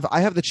have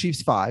the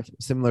Chiefs 5,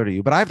 similar to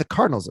you, but I have the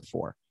Cardinals at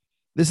 4.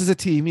 This is a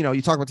team,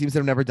 you talk about teams that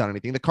have never done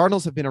anything. The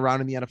Cardinals have been around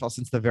in the NFL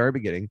since the very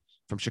beginning,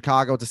 from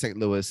Chicago to St.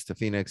 Louis to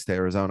Phoenix to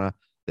Arizona.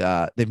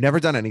 They've never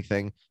done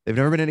anything. They've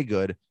never been any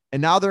good.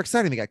 And now they're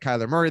exciting. They got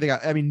Kyler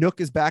Murray.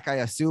 Nook is back. I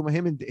assume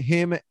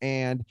him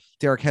and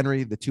Derrick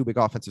Henry, the 2 big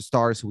offensive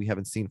stars who we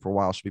haven't seen for a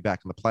while, should be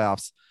back in the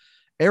playoffs.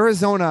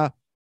 Arizona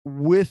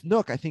with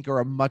Nook, I think, are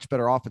a much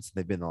better offense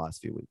than they've been the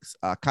last few weeks.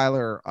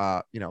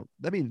 Kyler,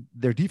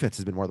 their defense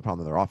has been more the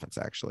problem than their offense,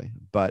 actually.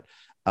 But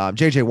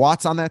JJ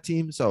Watt's on that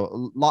team.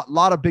 So a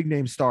lot of big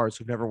name stars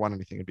who've never won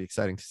anything. It'd be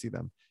exciting to see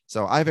them.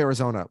 So I have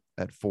Arizona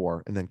at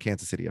 4 and then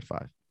Kansas City at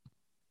 5.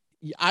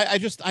 Yeah,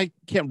 I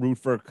can't root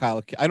for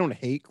Kyle. I don't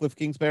hate Cliff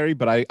Kingsbury,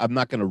 but I'm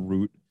not going to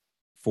root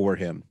for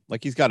him.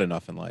 Like, he's got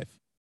enough in life.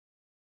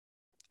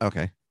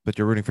 Okay. But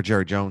you're rooting for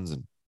Jerry Jones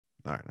and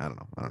all right. I don't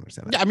know. I don't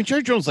understand that. Yeah,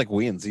 Jerry Jones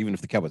wins even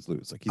if the Cowboys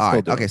lose. Like, he's all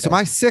still right. Okay. So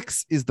my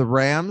 6 is the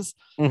Rams.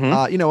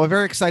 A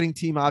very exciting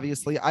team,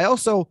 obviously. I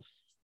also,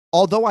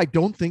 although I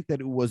don't think that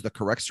it was the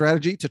correct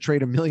strategy to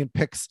trade 1 million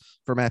picks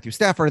for Matthew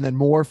Stafford and then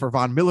more for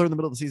Von Miller in the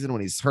middle of the season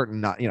when he's hurt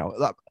and not,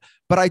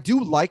 but I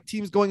do like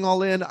teams going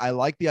all in. I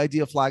like the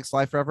idea of flags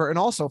fly forever. And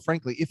also,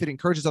 frankly, if it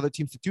encourages other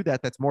teams to do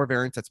that, that's more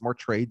variance, that's more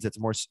trades, that's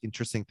more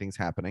interesting things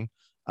happening,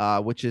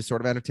 which is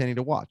sort of entertaining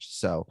to watch.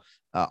 So,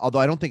 although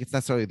I don't think it's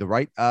necessarily the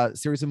right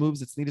series of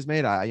moves that Snead has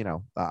made,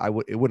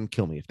 it wouldn't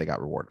kill me if they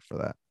got rewarded for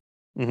that.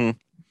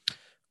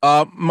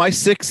 My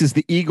 6 is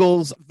the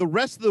Eagles. The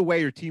rest of the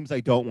way are teams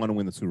I don't want to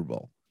win the Super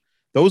Bowl.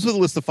 Those are the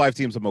list of 5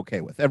 teams I'm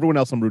okay with. Everyone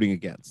else I'm rooting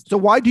against. So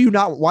why are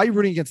you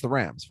rooting against the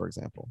Rams, for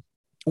example?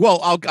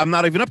 Well, I'm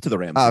not even up to the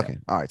Rams. Okay.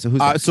 All right. So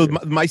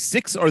who's my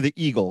 6 are the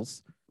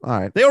Eagles. All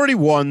right. They already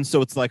won,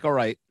 so it's like, all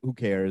right, who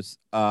cares?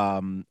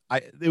 It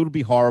would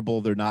be horrible.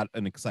 They're not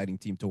an exciting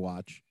team to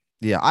watch.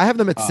 Yeah, I have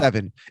them at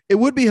 7. It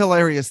would be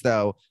hilarious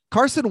though.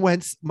 Carson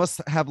Wentz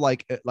must have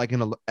like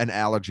an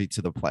allergy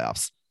to the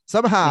playoffs.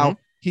 Somehow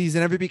he's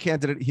an MVP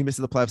candidate. He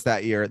misses the playoffs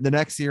that year. The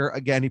next year,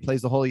 again, he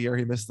plays the whole year.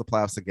 He misses the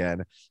playoffs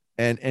again.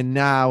 And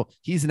now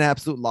he's an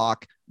absolute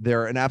lock.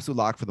 They're an absolute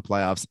lock for the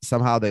playoffs.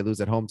 Somehow they lose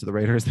at home to the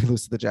Raiders. They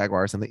lose to the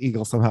Jaguars, and the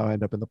Eagles somehow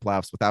end up in the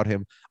playoffs without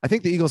him. I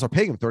think the Eagles are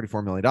paying him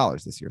 $34 million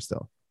this year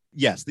still.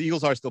 Yes, the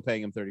Eagles are still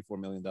paying him $34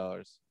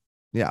 million.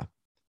 Yeah.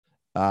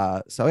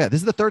 So yeah,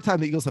 this is the third time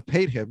the Eagles have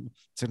paid him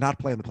to not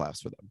play in the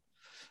playoffs for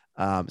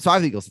them. So I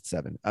have the Eagles at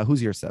 7.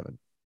 Who's your 7?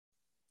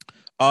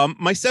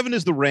 My 7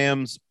 is the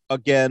Rams.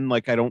 Again,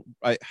 like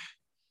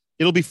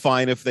it'll be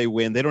fine if they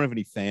win. They don't have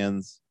any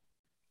fans.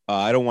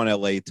 I don't want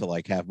LA to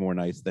like have more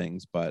nice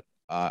things, but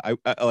I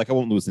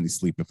won't lose any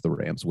sleep if the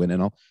Rams win.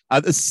 And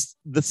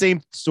the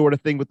same sort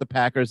of thing with the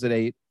Packers at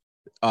 8.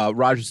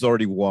 Rodgers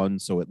already won,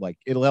 so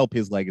it'll help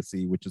his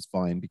legacy, which is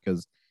fine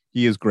because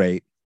he is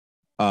great.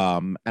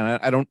 And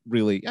I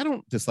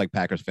don't dislike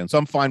Packers fans, so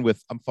I'm fine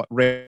with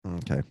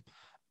Okay.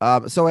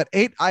 So at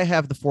 8, I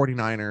have the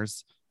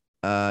 49ers.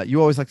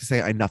 You always like to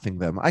say I nothing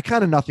them. I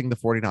kind of nothing the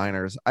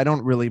 49ers. I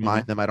don't really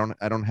mind them. I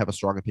don't have a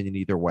strong opinion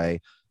either way.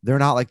 They're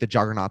not like the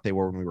juggernaut they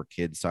were when we were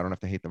kids, so I don't have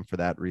to hate them for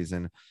that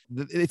reason.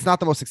 It's not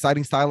the most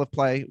exciting style of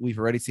play. We've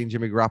already seen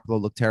Jimmy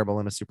Garoppolo look terrible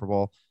in a Super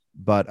Bowl,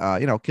 but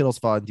Kittle's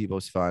fun,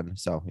 Debo's fun.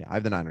 So yeah, I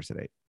have the Niners at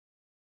 8.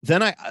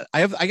 Then I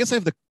guess I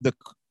have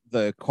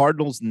the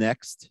Cardinals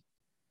next.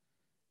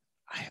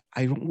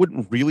 I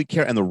wouldn't really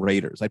care, and the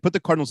Raiders. I put the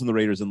Cardinals and the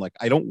Raiders in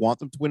I don't want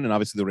them to win, and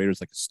obviously the Raiders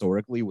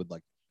historically would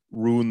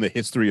ruin the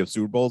history of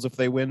Super Bowls if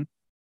they win.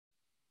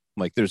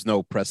 There's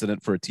no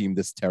precedent for a team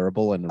this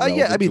terrible. And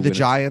the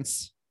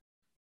Giants.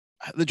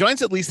 The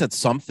Giants at least had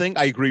something.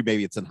 I agree.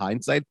 Maybe it's in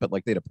hindsight, but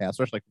they had a pass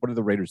rush. What do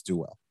the Raiders do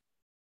well?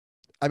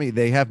 I mean,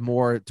 they have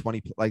more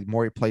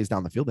more plays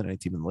down the field than any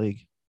team in the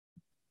league.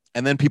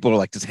 And then people are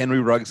like, does Henry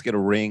Ruggs get a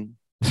ring?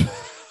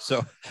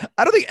 So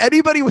I don't think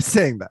anybody was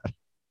saying that.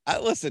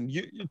 Listen,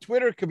 your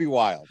Twitter could be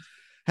wild.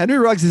 Henry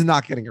Ruggs is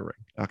not getting a ring.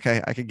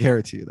 Okay. I can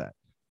guarantee you that.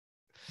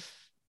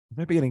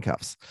 Maybe getting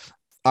cuffs.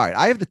 All right.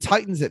 I have the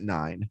Titans at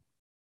 9.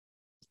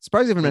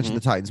 Surprised you haven't mentioned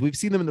the Titans. We've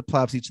seen them in the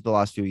playoffs each of the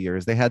last few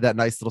years. They had that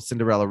nice little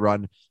Cinderella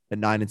run at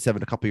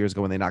 9-7 a couple years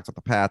ago when they knocked out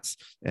the Pats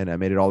and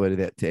made it all the way to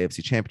the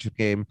AFC Championship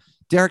game.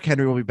 Derrick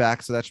Henry will be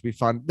back, so that should be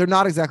fun. They're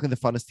not exactly the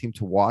funnest team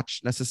to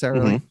watch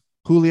necessarily.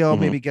 Julio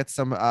maybe gets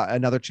some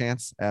another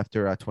chance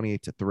after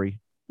 28-3.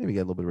 Maybe get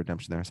a little bit of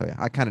redemption there. So yeah,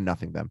 I kind of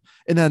nothing them.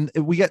 And then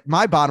we get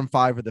my bottom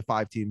 5 are the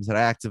 5 teams that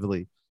I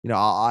actively,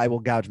 I will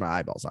gouge my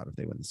eyeballs out if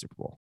they win the Super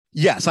Bowl.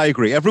 Yes, I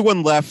agree.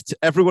 Everyone left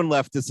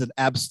is an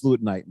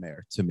absolute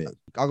nightmare to me.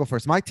 I'll go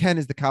first. My 10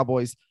 is the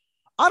Cowboys.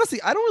 Honestly,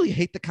 I don't really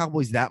hate the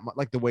Cowboys that much,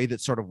 the way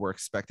that sort of we're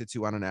expected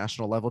to on a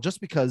national level, just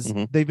because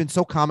they've been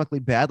so comically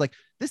bad.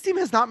 This team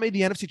has not made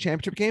the NFC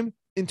Championship game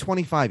in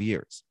 25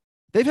 years.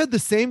 They've had the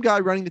same guy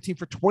running the team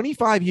for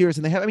 25 years,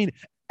 and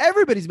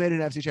everybody's made an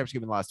NFC Championship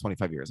game in the last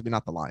 25 years.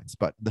 Not the Lions,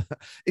 but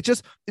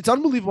it's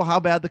unbelievable how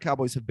bad the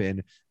Cowboys have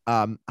been,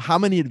 how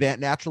many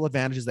natural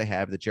advantages they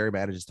have that Jerry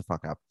manages to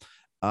fuck up.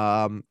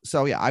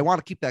 So yeah, I want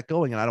to keep that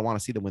going, and I don't want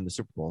to see them win the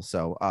Super Bowl.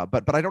 So,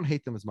 but I don't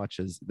hate them as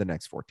much as the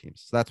next 4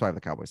 teams. So that's why I have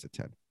the Cowboys at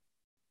 10.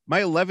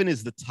 My 11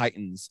 is the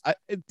Titans.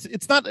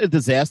 It's not a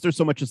disaster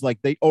so much as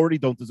they already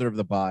don't deserve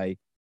the bye.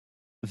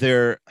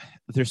 They're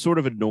sort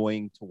of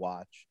annoying to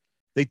watch.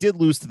 They did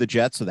lose to the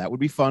Jets, so that would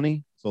be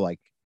funny. So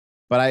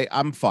but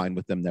I'm fine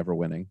with them never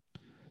winning.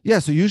 Yeah,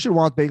 so you should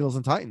want Bengals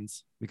and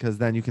Titans because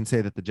then you can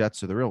say that the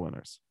Jets are the real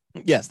winners.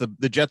 Yes,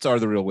 the Jets are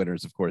the real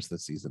winners, of course,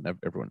 this season.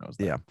 Everyone knows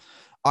that. Yeah.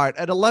 All right.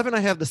 At 11,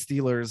 I have the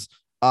Steelers.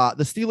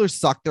 The Steelers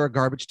suck. They're a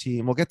garbage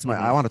team. We'll get to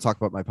I want to talk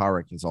about my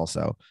power rankings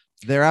also.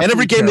 They're and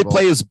every game terrible. they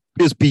play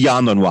is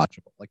beyond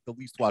unwatchable. The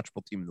least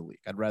watchable team in the league.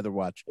 I'd rather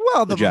watch.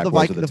 Well, the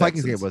Jaguars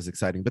Vikings game was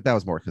exciting, but that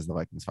was more because the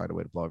Vikings find a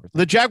way to blow everything.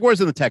 The Jaguars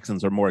and the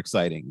Texans are more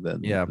exciting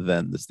than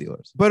the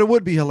Steelers. But it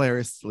would be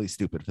hilariously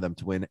stupid for them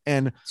to win.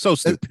 And so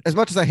stupid. As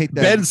much as I hate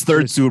that, Ben's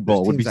third Super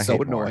Bowl would be so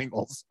annoying.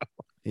 Also,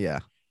 yeah.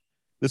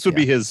 This would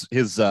be his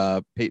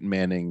Peyton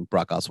Manning,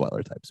 Brock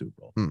Osweiler type Super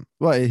Bowl.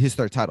 Well, his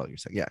third title, you're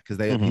saying, yeah, because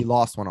he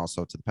lost one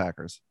also to the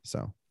Packers,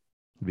 so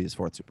it'd be his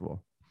 4th Super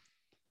Bowl.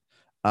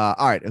 All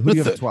right, who do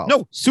you have at 12?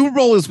 No, Super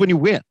Bowl is when you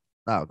win.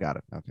 Oh, got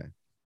it. Okay,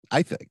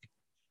 I think.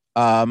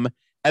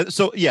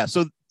 So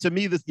to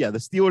me, the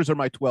Steelers are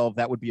my 12.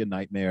 That would be a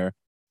nightmare.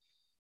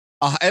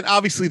 And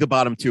obviously, the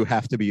bottom 2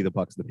 have to be the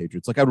Bucs and the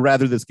Patriots. I'd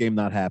rather this game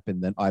not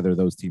happen than either of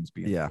those teams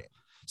be in the game.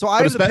 So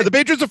the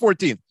Patriots are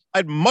 14th.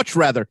 I'd much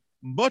rather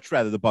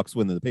the Bucs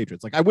win than the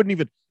Patriots. I wouldn't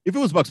even if it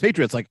was Bucs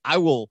Patriots. I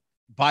will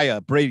buy a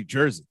Brady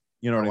jersey.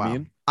 You know what I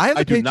mean?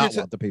 I do not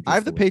want the Patriots. I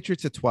have the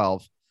Patriots at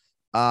 12.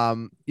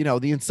 The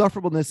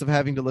insufferableness of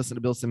having to listen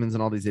to Bill Simmons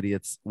and all these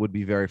idiots would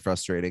be very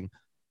frustrating.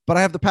 But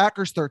I have the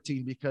Packers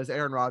 13 because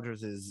Aaron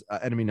Rodgers is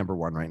enemy number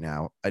 1 right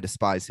now. I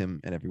despise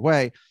him in every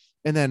way.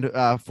 And then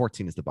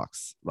 14 is the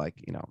Bucs.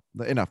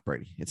 Enough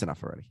Brady. It's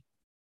enough already.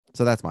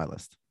 So that's my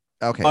list.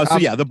 Okay.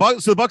 The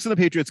Bucs and the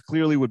Patriots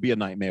clearly would be a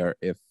nightmare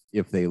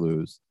if they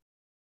lose.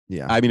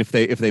 Yeah. I mean, if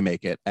they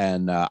make it,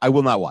 and I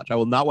will not watch. I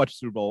will not watch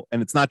Super Bowl,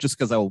 and it's not just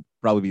because I will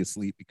probably be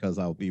asleep because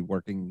I'll be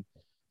working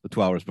the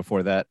 2 hours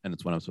before that, and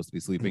it's when I'm supposed to be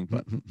sleeping.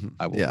 But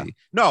I will be.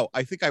 No,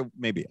 I think I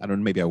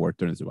work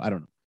during the Super Bowl. I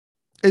don't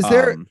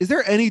know. Is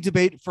there any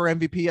debate for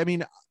MVP? I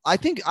mean, I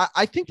think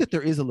that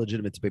there is a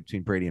legitimate debate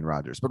between Brady and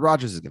Rodgers, but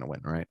Rodgers is going to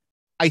win, right?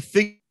 I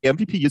think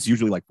MVP is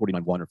usually like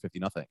 49-1 or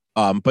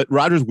 50-0. But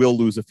Rodgers will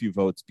lose a few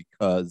votes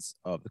because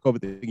of the COVID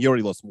thing. He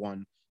already lost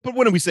one. But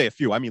when we say a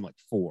few, I mean like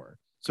 4,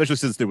 especially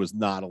since there was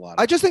not a lot.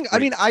 I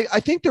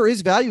think there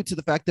is value to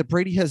the fact that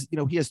Brady has,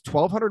 he has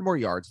 1,200 more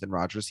yards than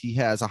Rodgers. He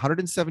has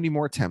 170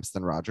 more attempts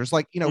than Rodgers.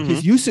 Like,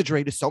 his usage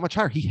rate is so much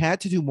higher. He had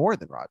to do more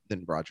than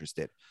Rodgers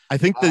did. I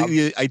think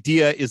the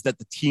idea is that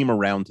the team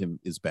around him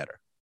is better.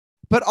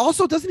 But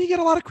also, doesn't he get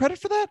a lot of credit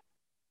for that?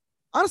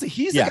 Honestly,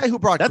 he's the guy who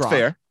brought That's Gronk.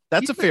 fair.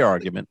 That's a fair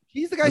argument.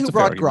 He's the guy who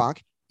brought Gronk.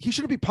 He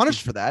shouldn't be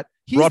punished for that.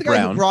 He's the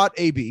guy who brought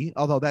AB,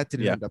 although that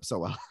didn't end up so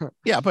well.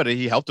 Yeah, but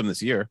he helped him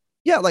this year.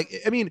 Yeah, like,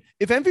 I mean,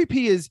 if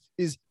MVP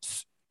is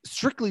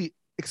strictly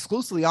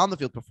exclusively on the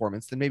field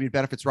performance, then maybe it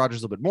benefits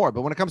Rodgers a little bit more.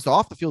 But when it comes to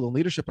off the field and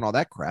leadership and all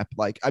that crap,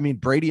 like, I mean,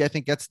 Brady, I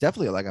think, gets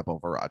definitely a leg up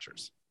over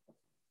Rodgers.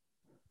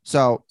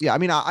 So, yeah, I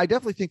mean, I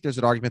definitely think there's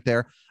an argument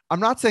there.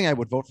 I'm not saying I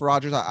would vote for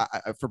Rodgers.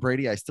 For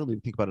Brady, I still need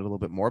to think about it a little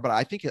bit more, but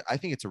I think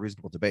it's a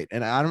reasonable debate.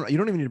 And you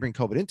don't even need to bring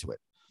COVID into it.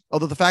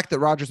 Although the fact that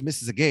Rodgers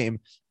misses a game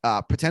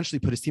potentially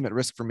put his team at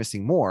risk for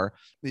missing more.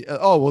 They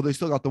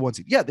still got the 1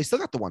 seed. Yeah, they still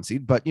got the 1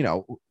 seed, but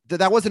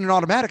that wasn't an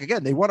automatic.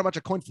 Again, they won a bunch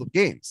of coin flip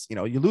games.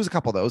 You lose a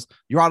couple of those,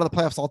 you're out of the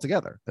playoffs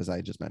altogether, as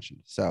I just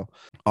mentioned. So,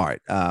 all right.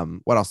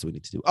 What else do we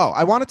need to do? Oh,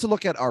 I wanted to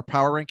look at our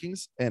power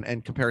rankings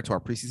and compare it to our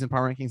preseason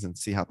power rankings and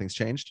see how things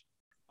changed.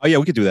 Oh yeah,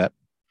 we could do that.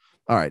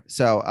 All right.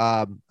 So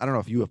I don't know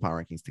if you have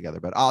power rankings together,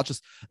 but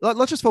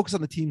let's just focus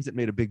on the teams that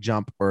made a big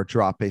jump or a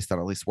drop based on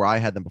at least where I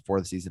had them before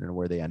the season and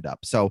where they end up.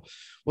 So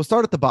we'll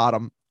start at the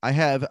bottom. I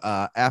have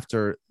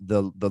after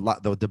the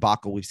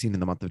debacle we've seen in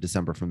the month of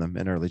December from them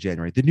in early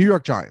January, the New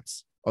York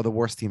Giants are the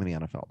worst team in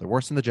the NFL. They're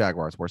worse than the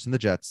Jaguars, worse than the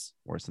Jets,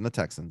 worse than the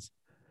Texans.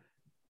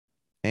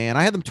 And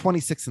I had them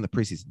 26 in the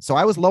preseason. So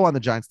I was low on the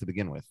Giants to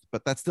begin with,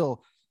 but that's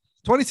still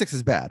 26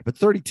 is bad, but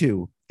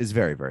 32 is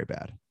very, very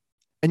bad.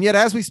 And yet,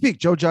 as we speak,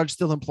 Joe Judge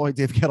still employed,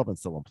 Dave Gettleman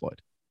still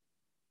employed.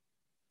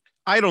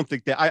 I don't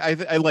think that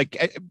I like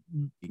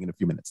in a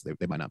few minutes.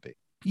 They might not be.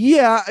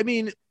 Yeah. I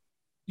mean,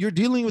 you're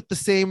dealing with the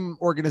same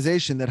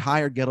organization that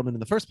hired Gettleman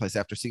in the first place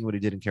after seeing what he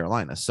did in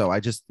Carolina. So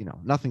I just,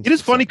 nothing. It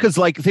is funny because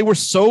like they were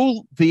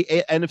so the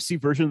NFC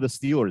version of the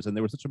Steelers and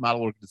they were such a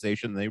model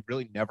organization. And they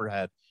really never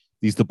had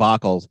these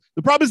debacles.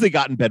 The problem is they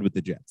got in bed with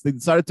the Jets. They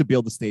decided to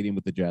build a stadium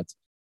with the Jets.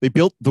 They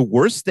built the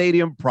worst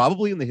stadium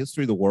probably in the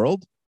history of the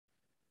world.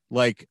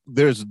 Like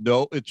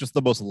it's just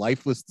the most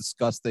lifeless,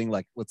 disgusting,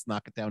 like let's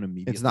knock it down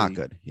immediately. It's not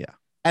good. Yeah.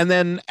 And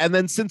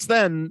then since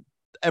then,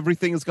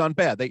 everything has gone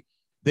bad.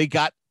 They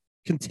got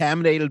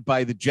contaminated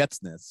by the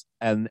Jetsness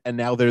and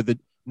now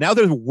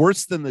they're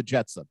worse than the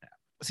Jets somehow.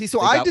 See,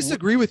 so I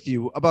disagree with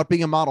you about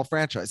being a model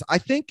franchise. I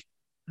think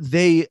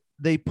they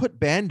put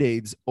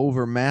Band-Aids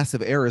over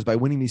massive errors by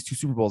winning these 2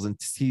 Super Bowls in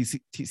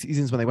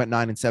seasons when they went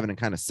 9-7 and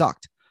kind of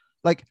sucked.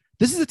 Like,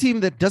 this is a team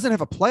that doesn't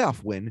have a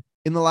playoff win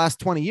in the last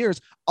 20 years,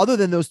 other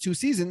than those 2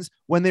 seasons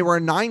when they were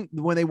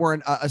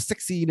a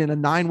 6 seed and a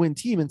 9-win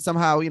team. And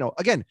somehow,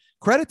 again,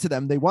 credit to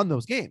them, they won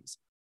those games.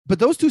 But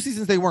those 2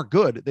 seasons, they weren't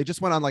good. They just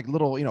went on like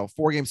little,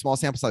 4-game small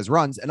sample size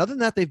runs. And other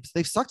than that,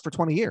 they've sucked for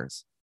 20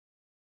 years.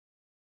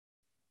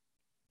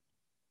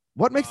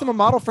 What makes them a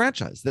model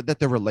franchise? That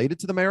they're related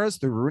to the Maras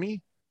through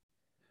Rooney?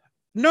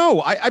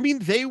 No, I mean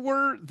they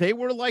were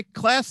like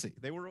classy.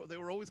 They were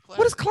always classy.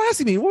 What does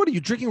classy mean? What are you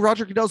drinking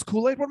Roger Goodell's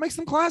Kool-Aid? What makes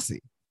them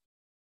classy?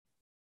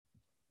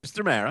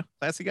 Mr. Mara,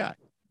 classy guy.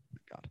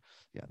 God.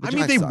 Yeah. I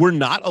mean, they were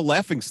not a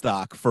laughing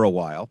stock for a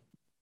while,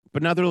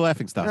 but now they're a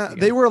laughing stock.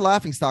 They were a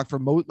laughing stock for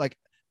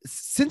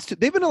since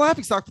they've been a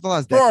laughing stock for the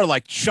last decade. Or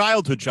like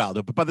childhood,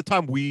 but by the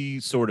time we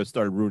sort of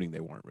started rooting, they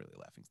weren't really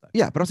laughing stock.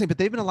 Yeah, but I'm saying, but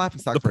they've been a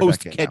laughing stock the for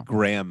post a decade Ted now.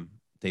 Graham,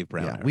 Dave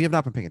Brown. Yeah, we have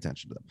not been paying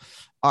attention to them.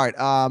 All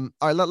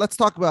right. Let's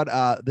talk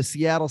about the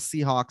Seattle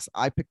Seahawks.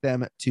 I picked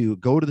them to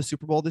go to the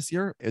Super Bowl this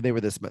year. They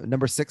were this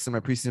number 6 in my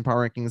preseason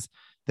power rankings.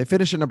 They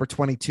finish at number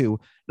 22.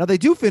 Now they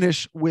do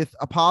finish with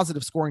a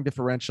positive scoring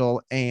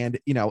differential, and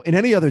in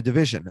any other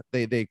division,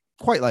 they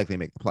quite likely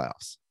make the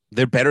playoffs.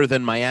 They're better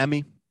than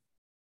Miami.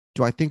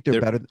 Do I think they're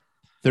better?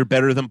 They're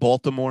better than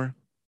Baltimore.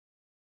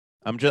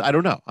 I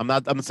don't know. I'm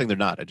not saying they're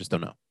not. I just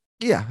don't know.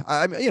 Yeah,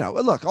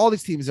 look, all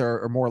these teams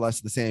are more or less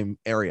in the same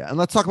area. And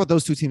let's talk about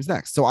those 2 teams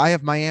next. So I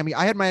have Miami.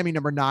 I had Miami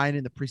number 9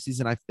 in the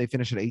preseason. They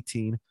finished at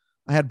 18.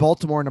 I had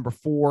Baltimore number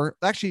 4.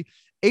 Actually,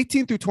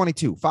 18 through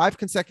 22, 5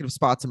 consecutive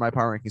spots in my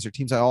power rankings are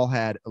teams I all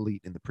had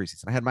elite in the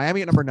preseason. I had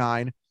Miami at number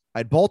 9. I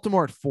had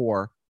Baltimore at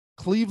 4,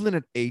 Cleveland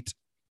at 8,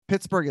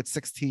 Pittsburgh at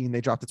 16. They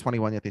dropped to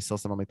 21, yet they still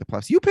somehow make the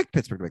playoffs. You picked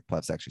Pittsburgh to make the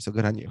playoffs, actually, so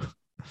good on you.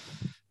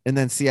 And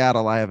then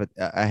Seattle, I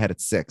had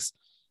at 6.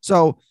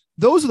 So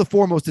those are the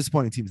 4 most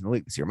disappointing teams in the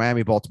league this year: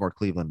 Miami, Baltimore,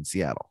 Cleveland, and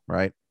Seattle,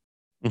 right?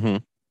 Mm-hmm.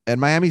 And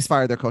Miami's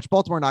fired their coach.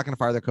 Baltimore not going to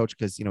fire their coach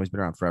because, he's been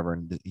around forever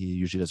and he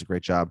usually does a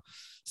great job.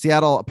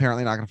 Seattle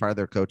apparently not going to fire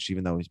their coach,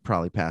 even though he's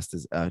probably past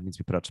his needs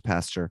to be put out to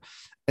pasture.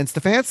 And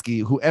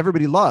Stefanski, who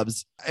everybody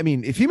loves. I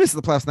mean, if he misses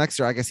the playoffs next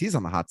year, I guess he's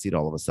on the hot seat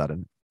all of a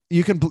sudden.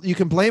 You can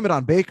blame it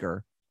on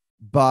Baker,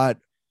 but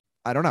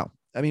I don't know.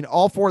 I mean,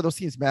 all four of those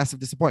teams, massive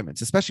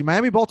disappointments, especially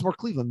Miami, Baltimore,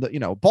 Cleveland.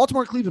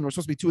 Baltimore and Cleveland were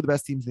supposed to be two of the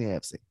best teams in the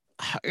AFC.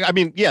 I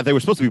mean, yeah, they were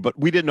supposed to be, but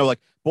we didn't know. Like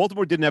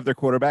Baltimore didn't have their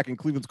quarterback, and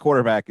Cleveland's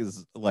quarterback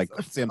is like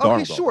Sam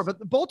Darnold. Okay, sure,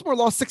 but Baltimore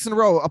lost 6 in a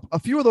row. A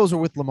few of those were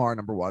with Lamar.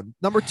 Number one,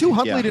 number two,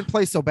 Huntley didn't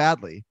play so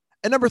badly,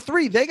 and number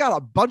three, they got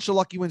a bunch of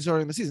lucky wins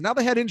during the season. Now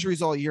they had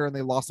injuries all year, and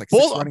they lost like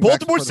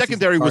Baltimore's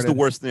secondary was the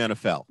worst in the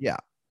NFL. Yeah,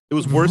 it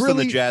was worse than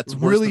the Jets,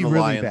 worse than the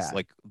Lions, bad.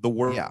 like the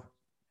worst. Yeah,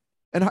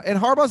 and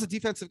Harbaugh's a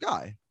defensive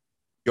guy.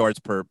 Yards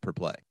per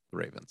play. The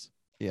Ravens.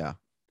 Yeah,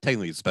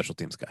 technically he's a special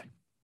teams guy.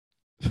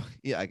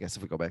 Yeah, I guess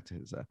if we go back to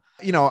his,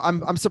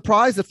 I'm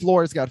surprised that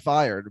Flores got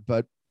fired,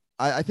 but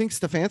I think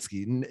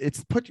Stefanski,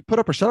 it's put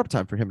up or shut up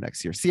time for him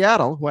next year.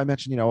 Seattle, who I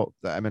mentioned,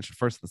 I mentioned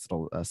first in this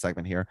little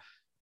segment here.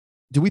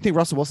 Do we think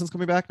Russell Wilson's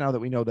coming back now that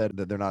we know that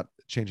they're not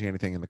changing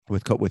anything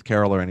with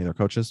Carroll or any of their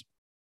coaches?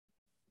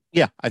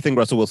 Yeah, I think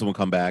Russell Wilson will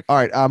come back. All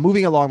right,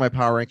 moving along my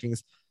power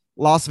rankings,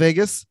 Las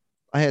Vegas.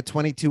 I had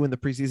 22 in the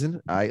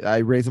preseason. I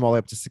raised them all the way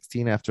up to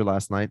 16 after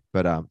last night,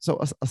 but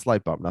so a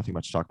slight bump, nothing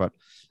much to talk about.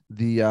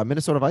 The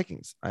Minnesota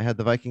Vikings. I had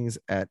the Vikings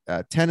at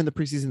 10 in the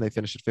preseason. They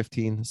finished at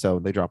 15, so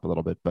they drop a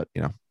little bit, but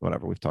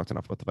whatever. We've talked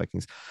enough about the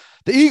Vikings.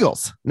 The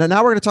Eagles.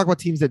 Now we're going to talk about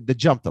teams that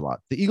jumped a lot.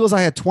 The Eagles, I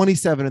had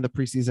 27 in the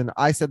preseason.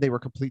 I said they were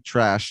complete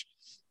trash.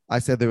 I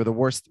said they were the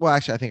worst. Well,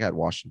 actually, I think I had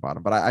Washington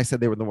bottom, but I said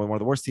they were one of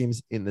the worst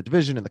teams in the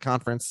division, in the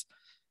conference.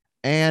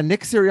 And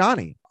Nick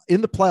Sirianni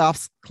in the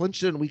playoffs,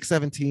 clinched it in week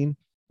 17.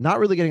 Not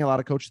really getting a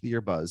lot of coach of the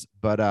year buzz,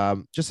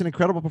 but just an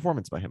incredible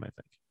performance by him, I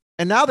think.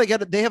 And now they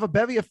have a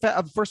bevy of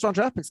first round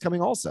draft picks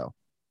coming also.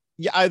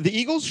 Yeah, the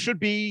Eagles should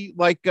be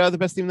like the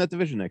best team in that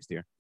division next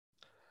year.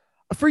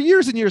 For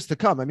years and years to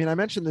come. I mean, I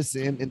mentioned this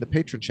in the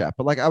patron chat,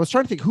 but I was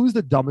trying to think who's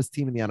the dumbest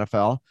team in the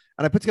NFL.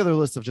 And I put together a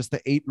list of just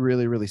the 8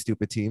 really, really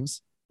stupid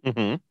teams.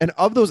 Mm-hmm. And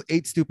of those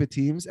 8 stupid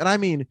teams, and I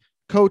mean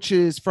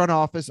coaches, front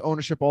office,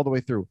 ownership, all the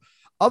way through,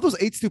 of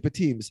those 8 stupid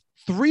teams,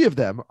 3 of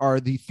them are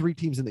the 3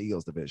 teams in the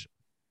Eagles division.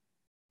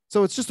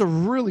 So it's just a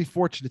really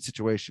fortunate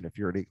situation if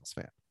you're an Eagles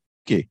fan.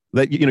 Okay.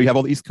 That, you have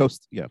all the East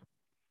Coast. Yeah.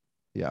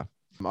 Yeah.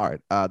 All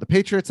right. The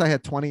Patriots, I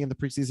had 20 in the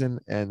preseason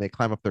and they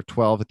climb up their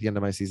 12 at the end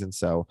of my season.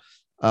 So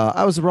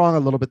I was wrong a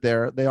little bit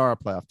there. They are a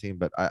playoff team,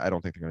 but I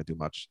don't think they're going to do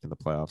much in the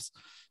playoffs.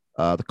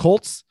 The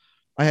Colts,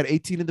 I had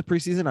 18 in the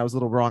preseason. I was a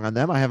little wrong on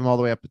them. I have them all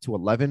the way up to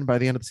 11 by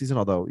the end of the season,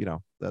 although,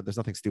 there's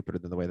nothing stupider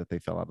than the way that they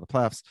fell out of the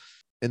playoffs.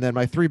 And then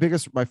my 3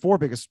 biggest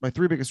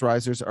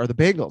risers are the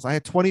Bengals. I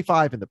had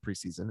 25 in the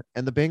preseason,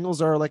 and the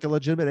Bengals are like a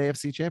legitimate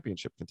AFC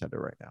championship contender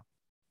right now.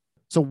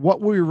 So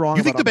what were you wrong?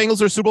 You think the Bengals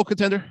are a Super Bowl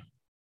contender?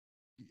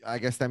 I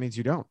guess that means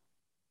you don't.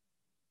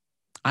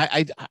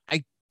 I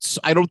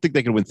don't think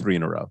they can win 3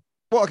 in a row.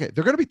 Well, okay.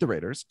 They're going to beat the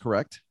Raiders,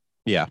 correct?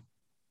 Yeah.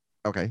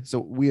 Okay. So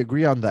we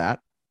agree on that.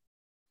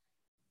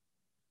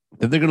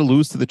 Then they're going to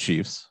lose to the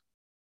Chiefs.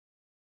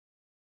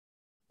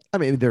 I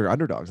mean, they're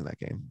underdogs in that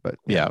game, but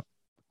yeah.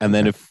 And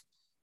then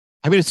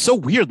it's so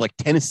weird. Like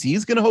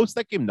Tennessee's going to host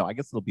that game. No, I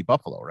guess it'll be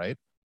Buffalo, right?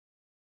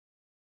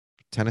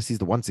 Tennessee's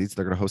the 1 seed, so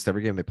they're going to host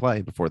every game they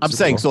play before. I'm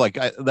saying so. Like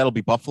that'll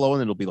be Buffalo,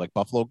 and it'll be like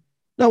Buffalo.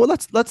 No, well,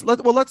 let's do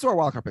our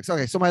wildcard picks.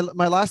 Okay, so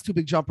my last 2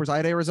 big jumpers, I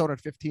had Arizona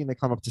at 15, they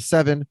climb up to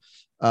 7,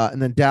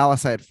 and then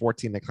Dallas I had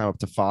 14, they climb up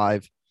to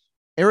 5.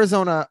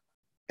 Arizona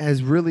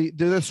has really,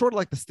 they're sort of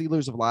like the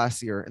Steelers of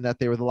last year in that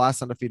they were the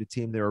last undefeated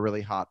team. They were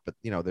really hot, but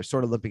they're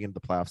sort of limping into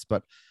the playoffs.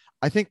 But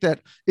I think that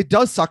it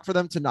does suck for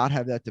them to not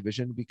have that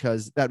division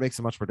because that makes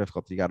it much more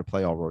difficult. You got to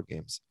play all road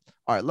games.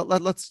 All right,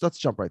 let's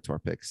jump right to our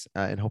picks,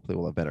 and hopefully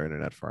we'll have better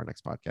internet for our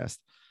next podcast.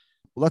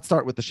 Let's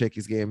start with the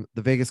Shakey's game.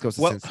 The Vegas goes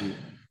to Cincy.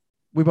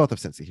 We both have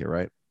Cincy here,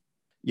 right?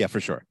 Yeah,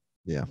 for sure.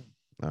 Yeah.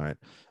 All right.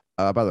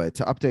 By the way,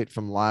 to update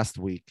from last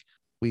week,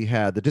 we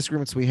had the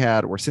disagreements we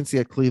had were Cincy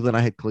at Cleveland.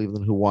 I had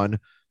Cleveland, who won.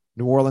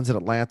 New Orleans and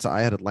Atlanta.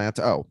 I had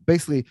Atlanta. Oh,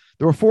 basically,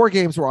 there were 4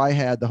 games where I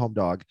had the home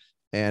dog,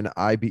 and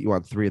I beat you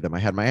on 3 of them. I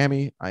had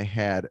Miami, I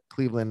had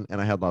Cleveland,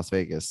 and I had Las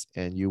Vegas,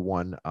 and you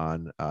won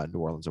on New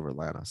Orleans over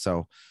Atlanta.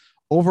 So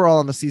overall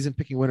on the season,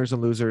 picking winners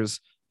and losers,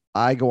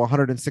 I go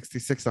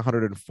 166,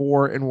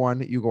 104 and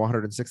 1. You go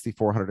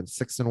 164,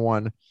 106 and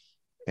 1.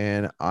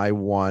 And I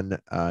won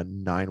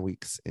 9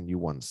 weeks, and you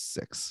won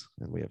 6.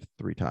 And we have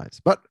 3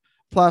 ties. But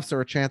playoffs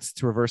are a chance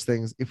to reverse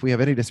things if we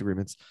have any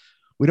disagreements.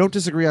 We don't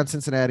disagree on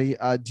Cincinnati.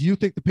 Do you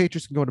think the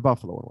Patriots can go into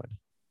Buffalo and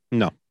win?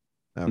 No.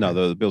 Okay. No,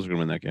 the Bills are going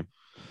to win that game.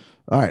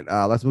 All right,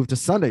 let's move to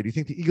Sunday. Do you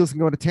think the Eagles can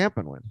go into Tampa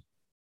and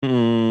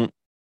win?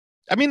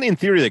 I mean, in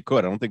theory, they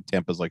could. I don't think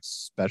Tampa's like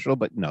special,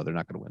 but no, they're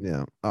not going to win.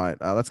 Yeah. All right,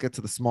 let's get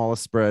to the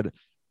smallest spread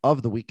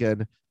of the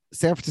weekend.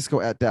 San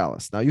Francisco at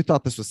Dallas. Now, you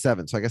thought this was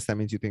 7, so I guess that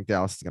means you think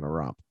Dallas is going to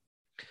romp.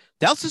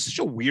 Dallas is such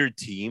a weird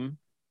team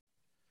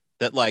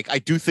that, like, I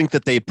do think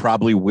that they'd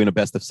probably win a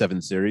best of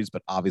 7 series,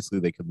 but obviously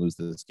they could lose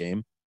to this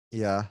game.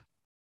 Yeah.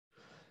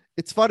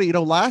 It's funny,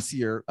 last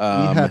year we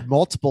had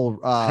multiple.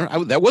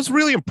 That was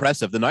really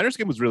impressive. The Niners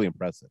game was really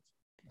impressive.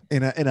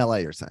 In LA,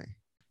 you're saying?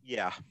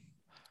 Yeah.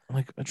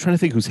 I'm trying to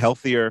think who's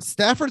healthier.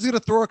 Stafford's going to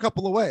throw a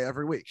couple away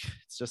every week.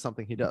 It's just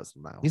something he does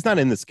now. He's not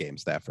in this game,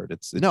 Stafford.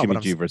 It's Jimmy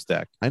G versus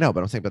Dak. I know,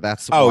 but I'm saying, but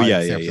that's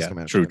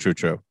yeah.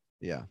 True.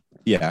 Yeah.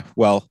 Yeah.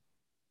 Well,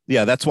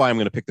 yeah, that's why I'm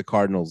going to pick the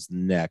Cardinals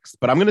next.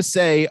 But I'm going to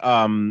say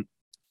I'm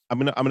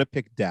going to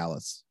pick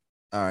Dallas.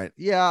 All right.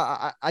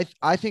 Yeah,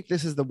 I think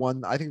this is the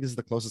one. I think this is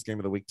the closest game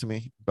of the week to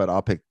me, but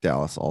I'll pick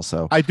Dallas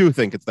also. I do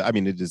think it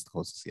is the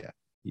closest. Yeah.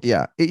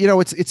 Yeah.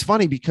 It's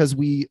funny because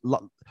we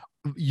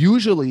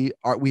usually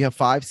we have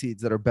 5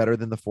 seeds that are better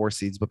than the 4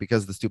 seeds, but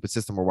because of the stupid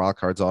system where wild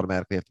cards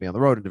automatically have to be on the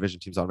road and division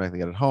teams automatically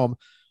get at home.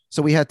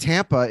 So we had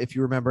Tampa, if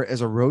you remember,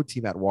 as a road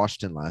team at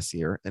Washington last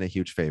year and a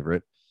huge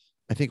favorite.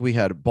 I think we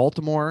had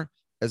Baltimore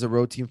as a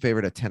road team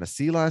favorite at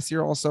Tennessee last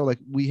year. Also, like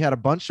we had a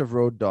bunch of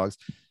road dogs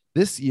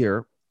this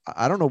year.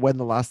 I don't know when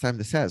the last time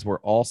this has where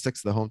all 6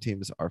 of the home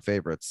teams are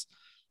favorites.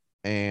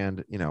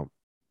 And,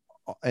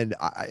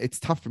 it's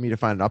tough for me to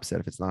find an upset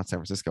if it's not San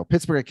Francisco.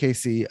 Pittsburgh at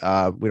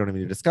KC, we don't even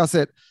need to discuss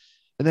it.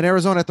 And then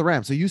Arizona at the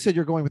Rams. So you said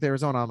you're going with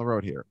Arizona on the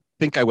road here. I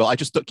think I will. I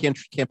just can't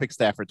pick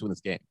Stafford to win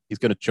this game. He's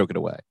going to choke it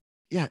away.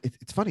 Yeah,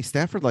 it's funny.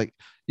 Stafford,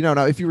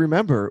 now if you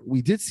remember,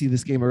 we did see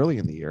this game early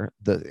in the year.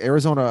 The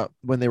Arizona,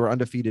 when they were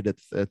undefeated at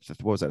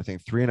what was that? I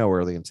think 3-0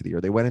 early into the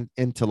year. They went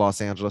into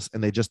Los Angeles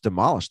and they just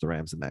demolished the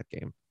Rams in that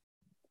game.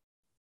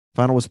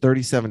 Final was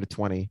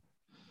 37-20.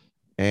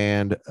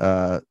 And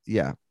and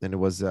it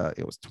was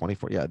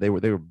 24. Yeah, they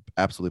were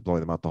absolutely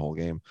blowing them out the whole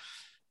game.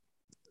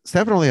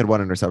 Stafford only had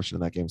 1 interception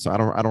in that game, so I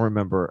don't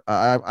remember.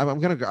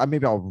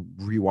 Maybe I'll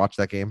rewatch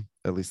that game,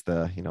 at least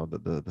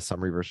the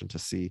summary version, to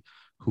see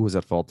who was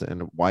at fault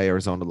and why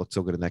Arizona looked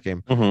so good in that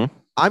game. Mm-hmm.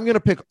 I'm gonna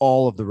pick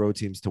all of the road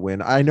teams to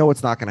win. I know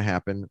it's not going to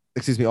happen.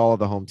 Excuse me, all of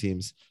the home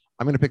teams.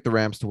 I'm gonna pick the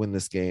Rams to win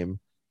this game,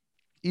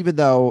 even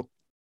though.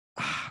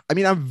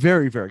 I'm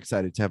very, very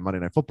excited to have Monday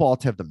Night Football,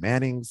 to have the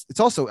Mannings.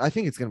 I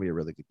think it's going to be a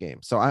really good game.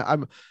 So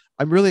I'm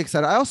really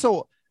excited. I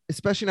also,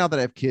 especially now that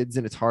I have kids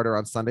and it's harder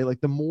on Sunday,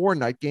 like the more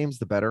night games,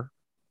 the better.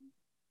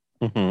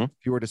 Mm-hmm.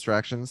 Fewer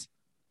distractions.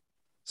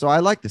 So I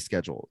like the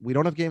schedule. We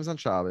don't have games on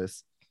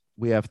Shabbos.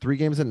 We have 3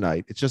 games a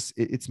night.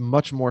 It's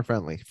much more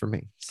friendly for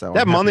me. So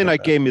that Monday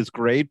night game is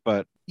great,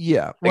 but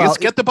yeah, I guess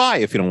get the bye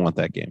if you don't want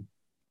that game.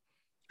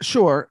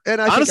 Sure. And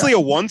honestly, a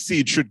 1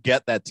 seed should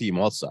get that team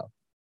also.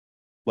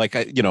 I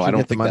don't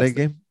think the Monday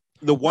game.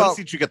 The 1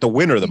 seed should get the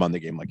winner of the Monday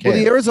game.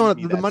 The Arizona,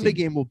 the Monday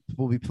game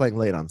will be playing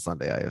late on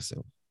Sunday, I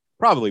assume.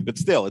 Probably, but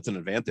still, it's an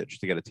advantage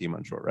to get a team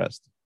on short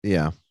rest.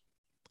 Yeah,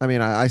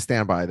 I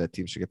stand by that.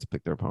 Teams should get to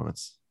pick their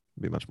opponents.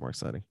 It'd be much more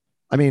exciting.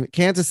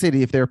 Kansas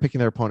City, if they were picking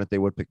their opponent, they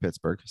would pick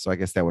Pittsburgh. So I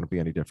guess that wouldn't be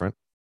any different,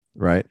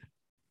 right?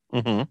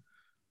 Mm-hmm.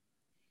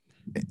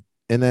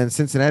 And then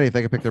Cincinnati, if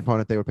they could pick their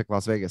opponent, they would pick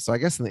Las Vegas. So I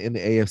guess in the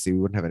AFC, we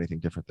wouldn't have anything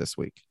different this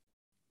week.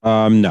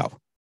 No.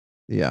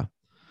 Yeah.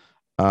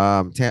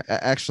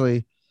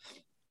 Actually,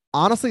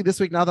 honestly, this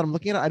week, now that I'm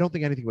looking at it, I don't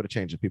think anything would have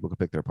changed if people could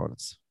pick their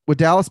opponents. Would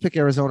Dallas pick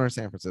Arizona or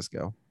San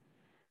Francisco?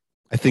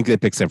 I think they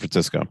pick San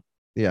Francisco.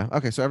 Yeah.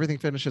 Okay. So everything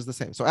finishes the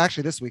same. So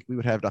actually, this week we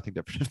would have nothing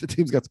different if the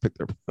teams got to pick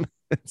their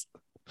opponents.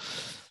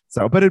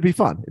 But it'd be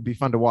fun. It'd be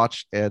fun to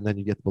watch, and then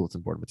you get the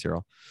bulletin board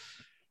material.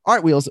 All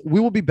right, Wheels.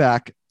 We will be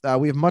back.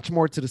 We have much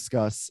more to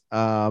discuss.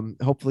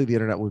 Hopefully, the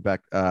internet will be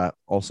back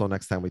also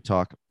next time we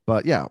talk.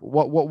 But yeah,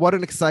 what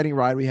an exciting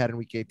ride we had in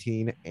week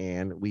 18,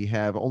 and we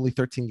have only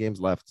 13 games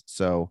left.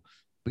 So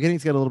beginning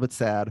to get a little bit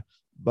sad,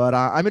 but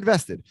I'm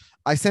invested.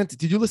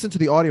 Did you listen to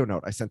the audio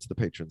note I sent to the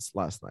patrons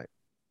last night?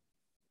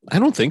 I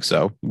don't think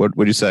so. What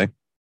would you say?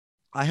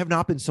 I have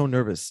not been so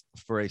nervous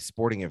for a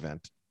sporting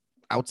event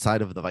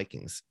outside of the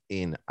Vikings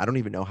in, I don't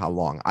even know how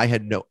long. I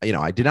had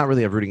I did not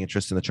really have rooting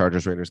interest in the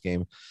Chargers Raiders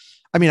game.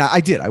 I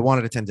did. I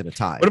wanted to tend in a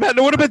tie.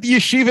 What about the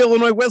Yeshiva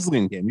Illinois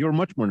Wesleyan game? You were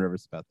much more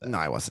nervous about that. No,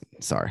 I wasn't.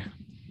 Sorry.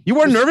 You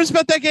weren't nervous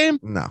about that game?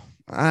 No,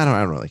 I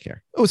don't really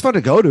care. It was fun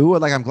to go to.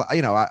 I'm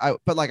glad,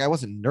 but I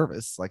wasn't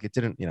nervous. It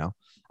didn't,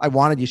 I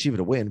wanted Yeshiva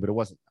to win, but it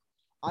wasn't.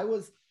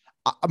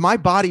 My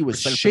body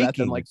was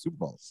shaking like Super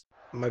Bowls.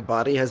 My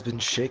body has been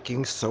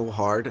shaking so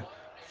hard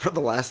for the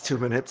last 2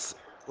 minutes.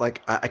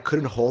 I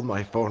couldn't hold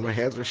my phone. My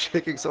hands were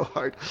shaking so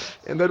hard.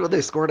 And then when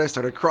they scored, I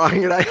started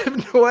crying, and I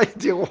have no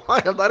idea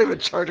why. I'm not even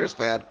a Chargers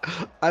fan.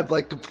 I'm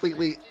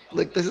completely,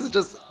 this is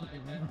just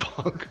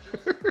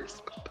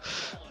bonkers.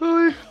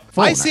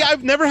 I see.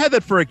 I've never had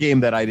that for a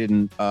game that I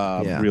didn't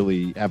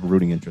really have a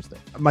rooting interest in.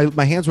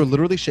 My hands were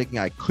literally shaking.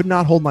 I could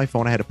not hold my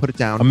phone. I had to put it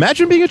down.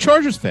 Imagine being a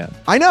Chargers fan.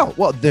 I know.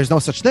 Well, there's no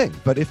such thing.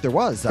 But if there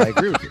was, I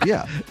agree with you.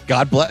 Yeah.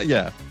 God bless.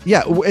 Yeah.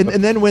 Yeah.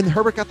 And then when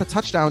Herbert got the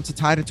touchdown to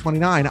tie to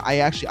 29,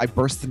 I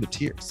burst into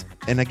tears.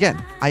 And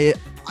again,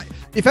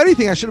 if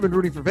anything, I should have been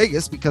rooting for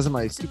Vegas because of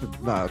my stupid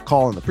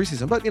call in the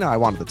preseason. But, I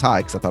wanted the tie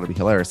because I thought it'd be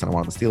hilarious and I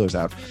wanted the Steelers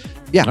out.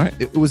 Yeah, right.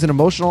 It was an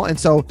emotional. And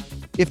so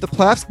if the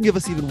playoffs can give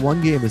us even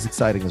one game as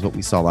exciting as what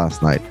we saw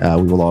last night,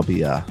 we will all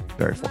be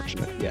very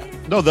fortunate. Yeah.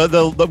 No,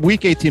 the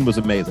week 18 was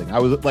amazing. I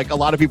was a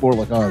lot of people were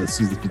like, oh, this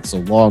season's been so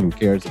long. Who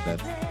cares? And then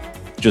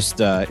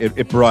just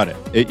it brought it.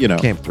 It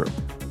came through.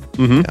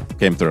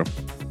 Came through.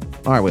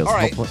 All right, Wheels. All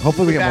right.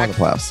 Hopefully we get more in the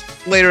playoffs.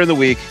 Later in the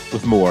week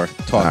with more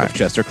talk of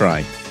Chester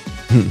crying.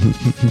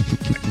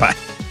 Bye.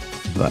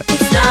 Bye.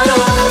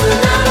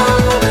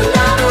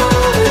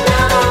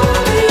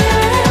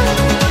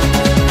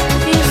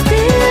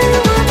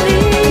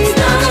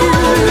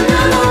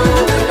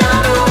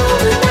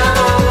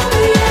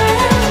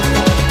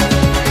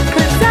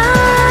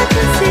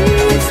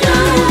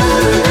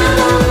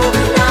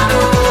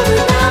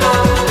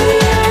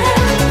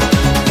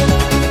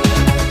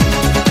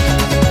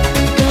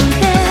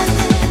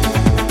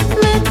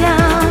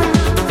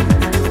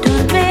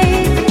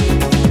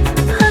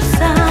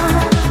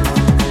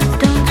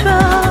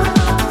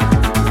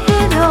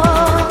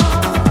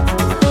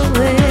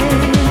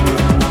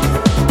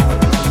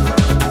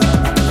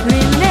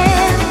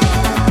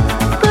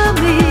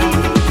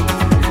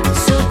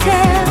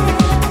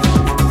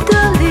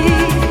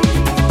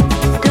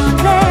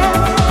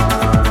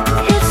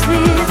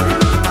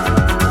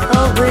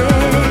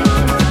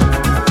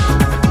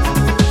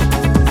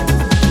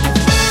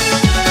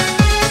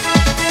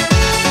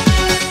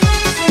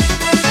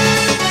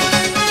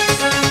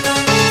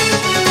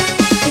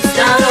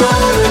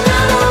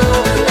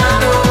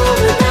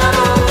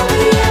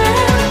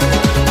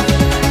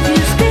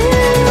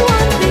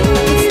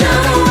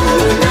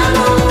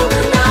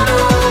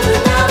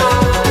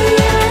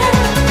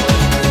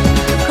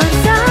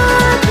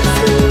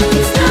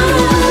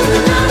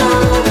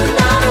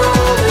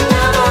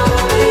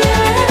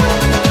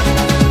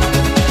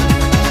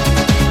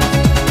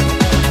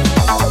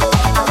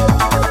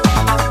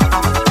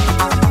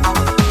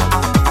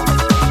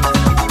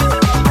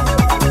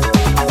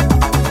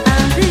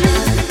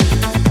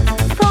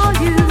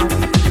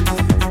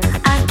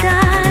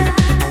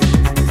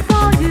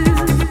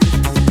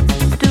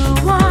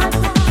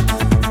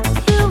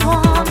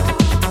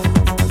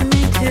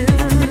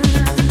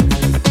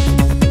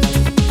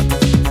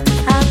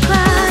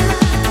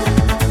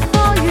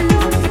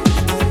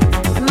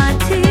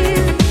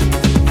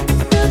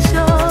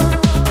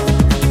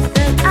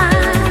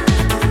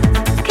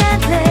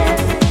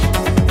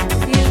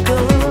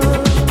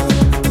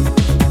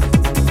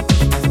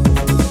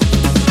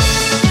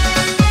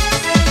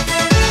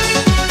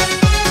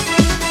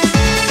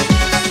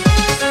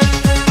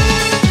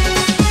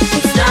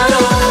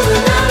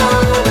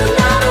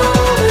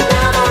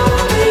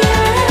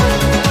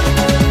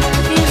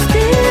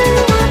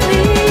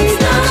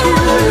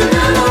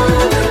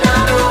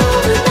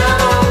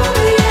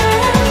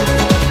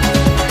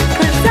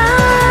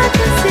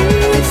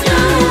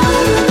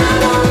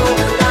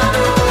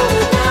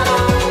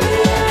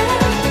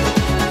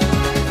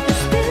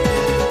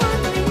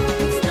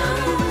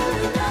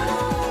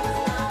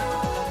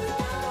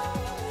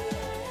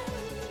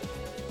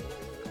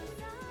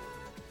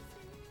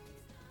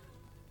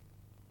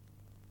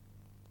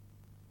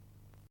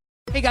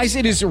 Hey guys,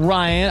 it is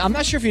Ryan. I'm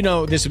not sure if you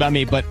know this about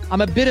me, but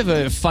I'm a bit of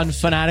a fun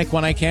fanatic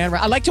when I can.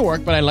 I like to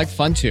work, but I like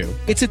fun too.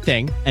 It's a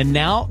thing. And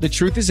now the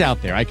truth is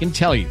out there. I can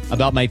tell you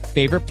about my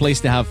favorite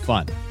place to have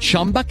fun.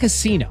 Chumba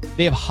Casino.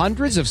 They have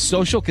hundreds of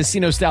social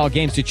casino style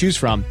games to choose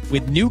from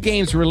with new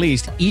games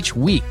released each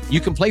week. You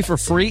can play for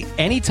free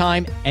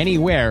anytime,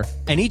 anywhere.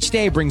 And each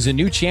day brings a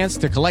new chance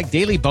to collect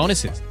daily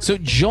bonuses. So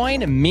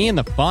join me in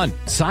the fun.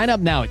 Sign up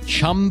now at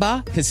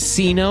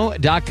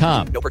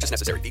ChumbaCasino.com. No purchase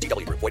necessary.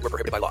 VGW. Void where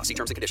prohibited by law. See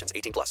terms and conditions.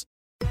 18+.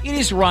 It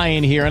is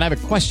Ryan here, and I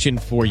have a question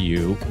for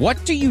you.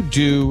 What do you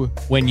do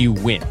when you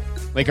win?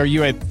 Like, are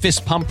you a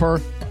fist pumper,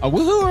 a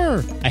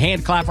woohooer, a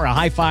hand clapper, a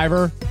high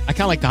fiver? I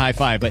kind of like the high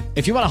five, but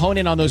if you want to hone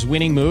in on those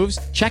winning moves,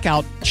 check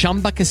out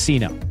Chumba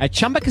Casino. At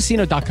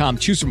ChumbaCasino.com,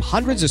 choose from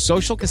hundreds of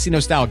social casino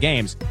style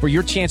games for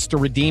your chance to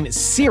redeem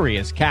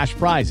serious cash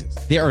prizes.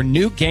 There are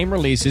new game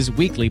releases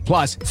weekly,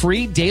 plus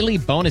free daily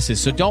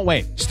bonuses. So don't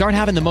wait. Start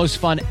having the most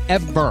fun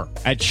ever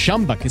at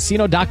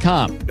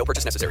ChumbaCasino.com. No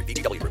purchase necessary.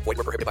 VGW. Void where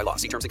prohibited by law.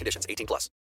 See terms and conditions. 18+.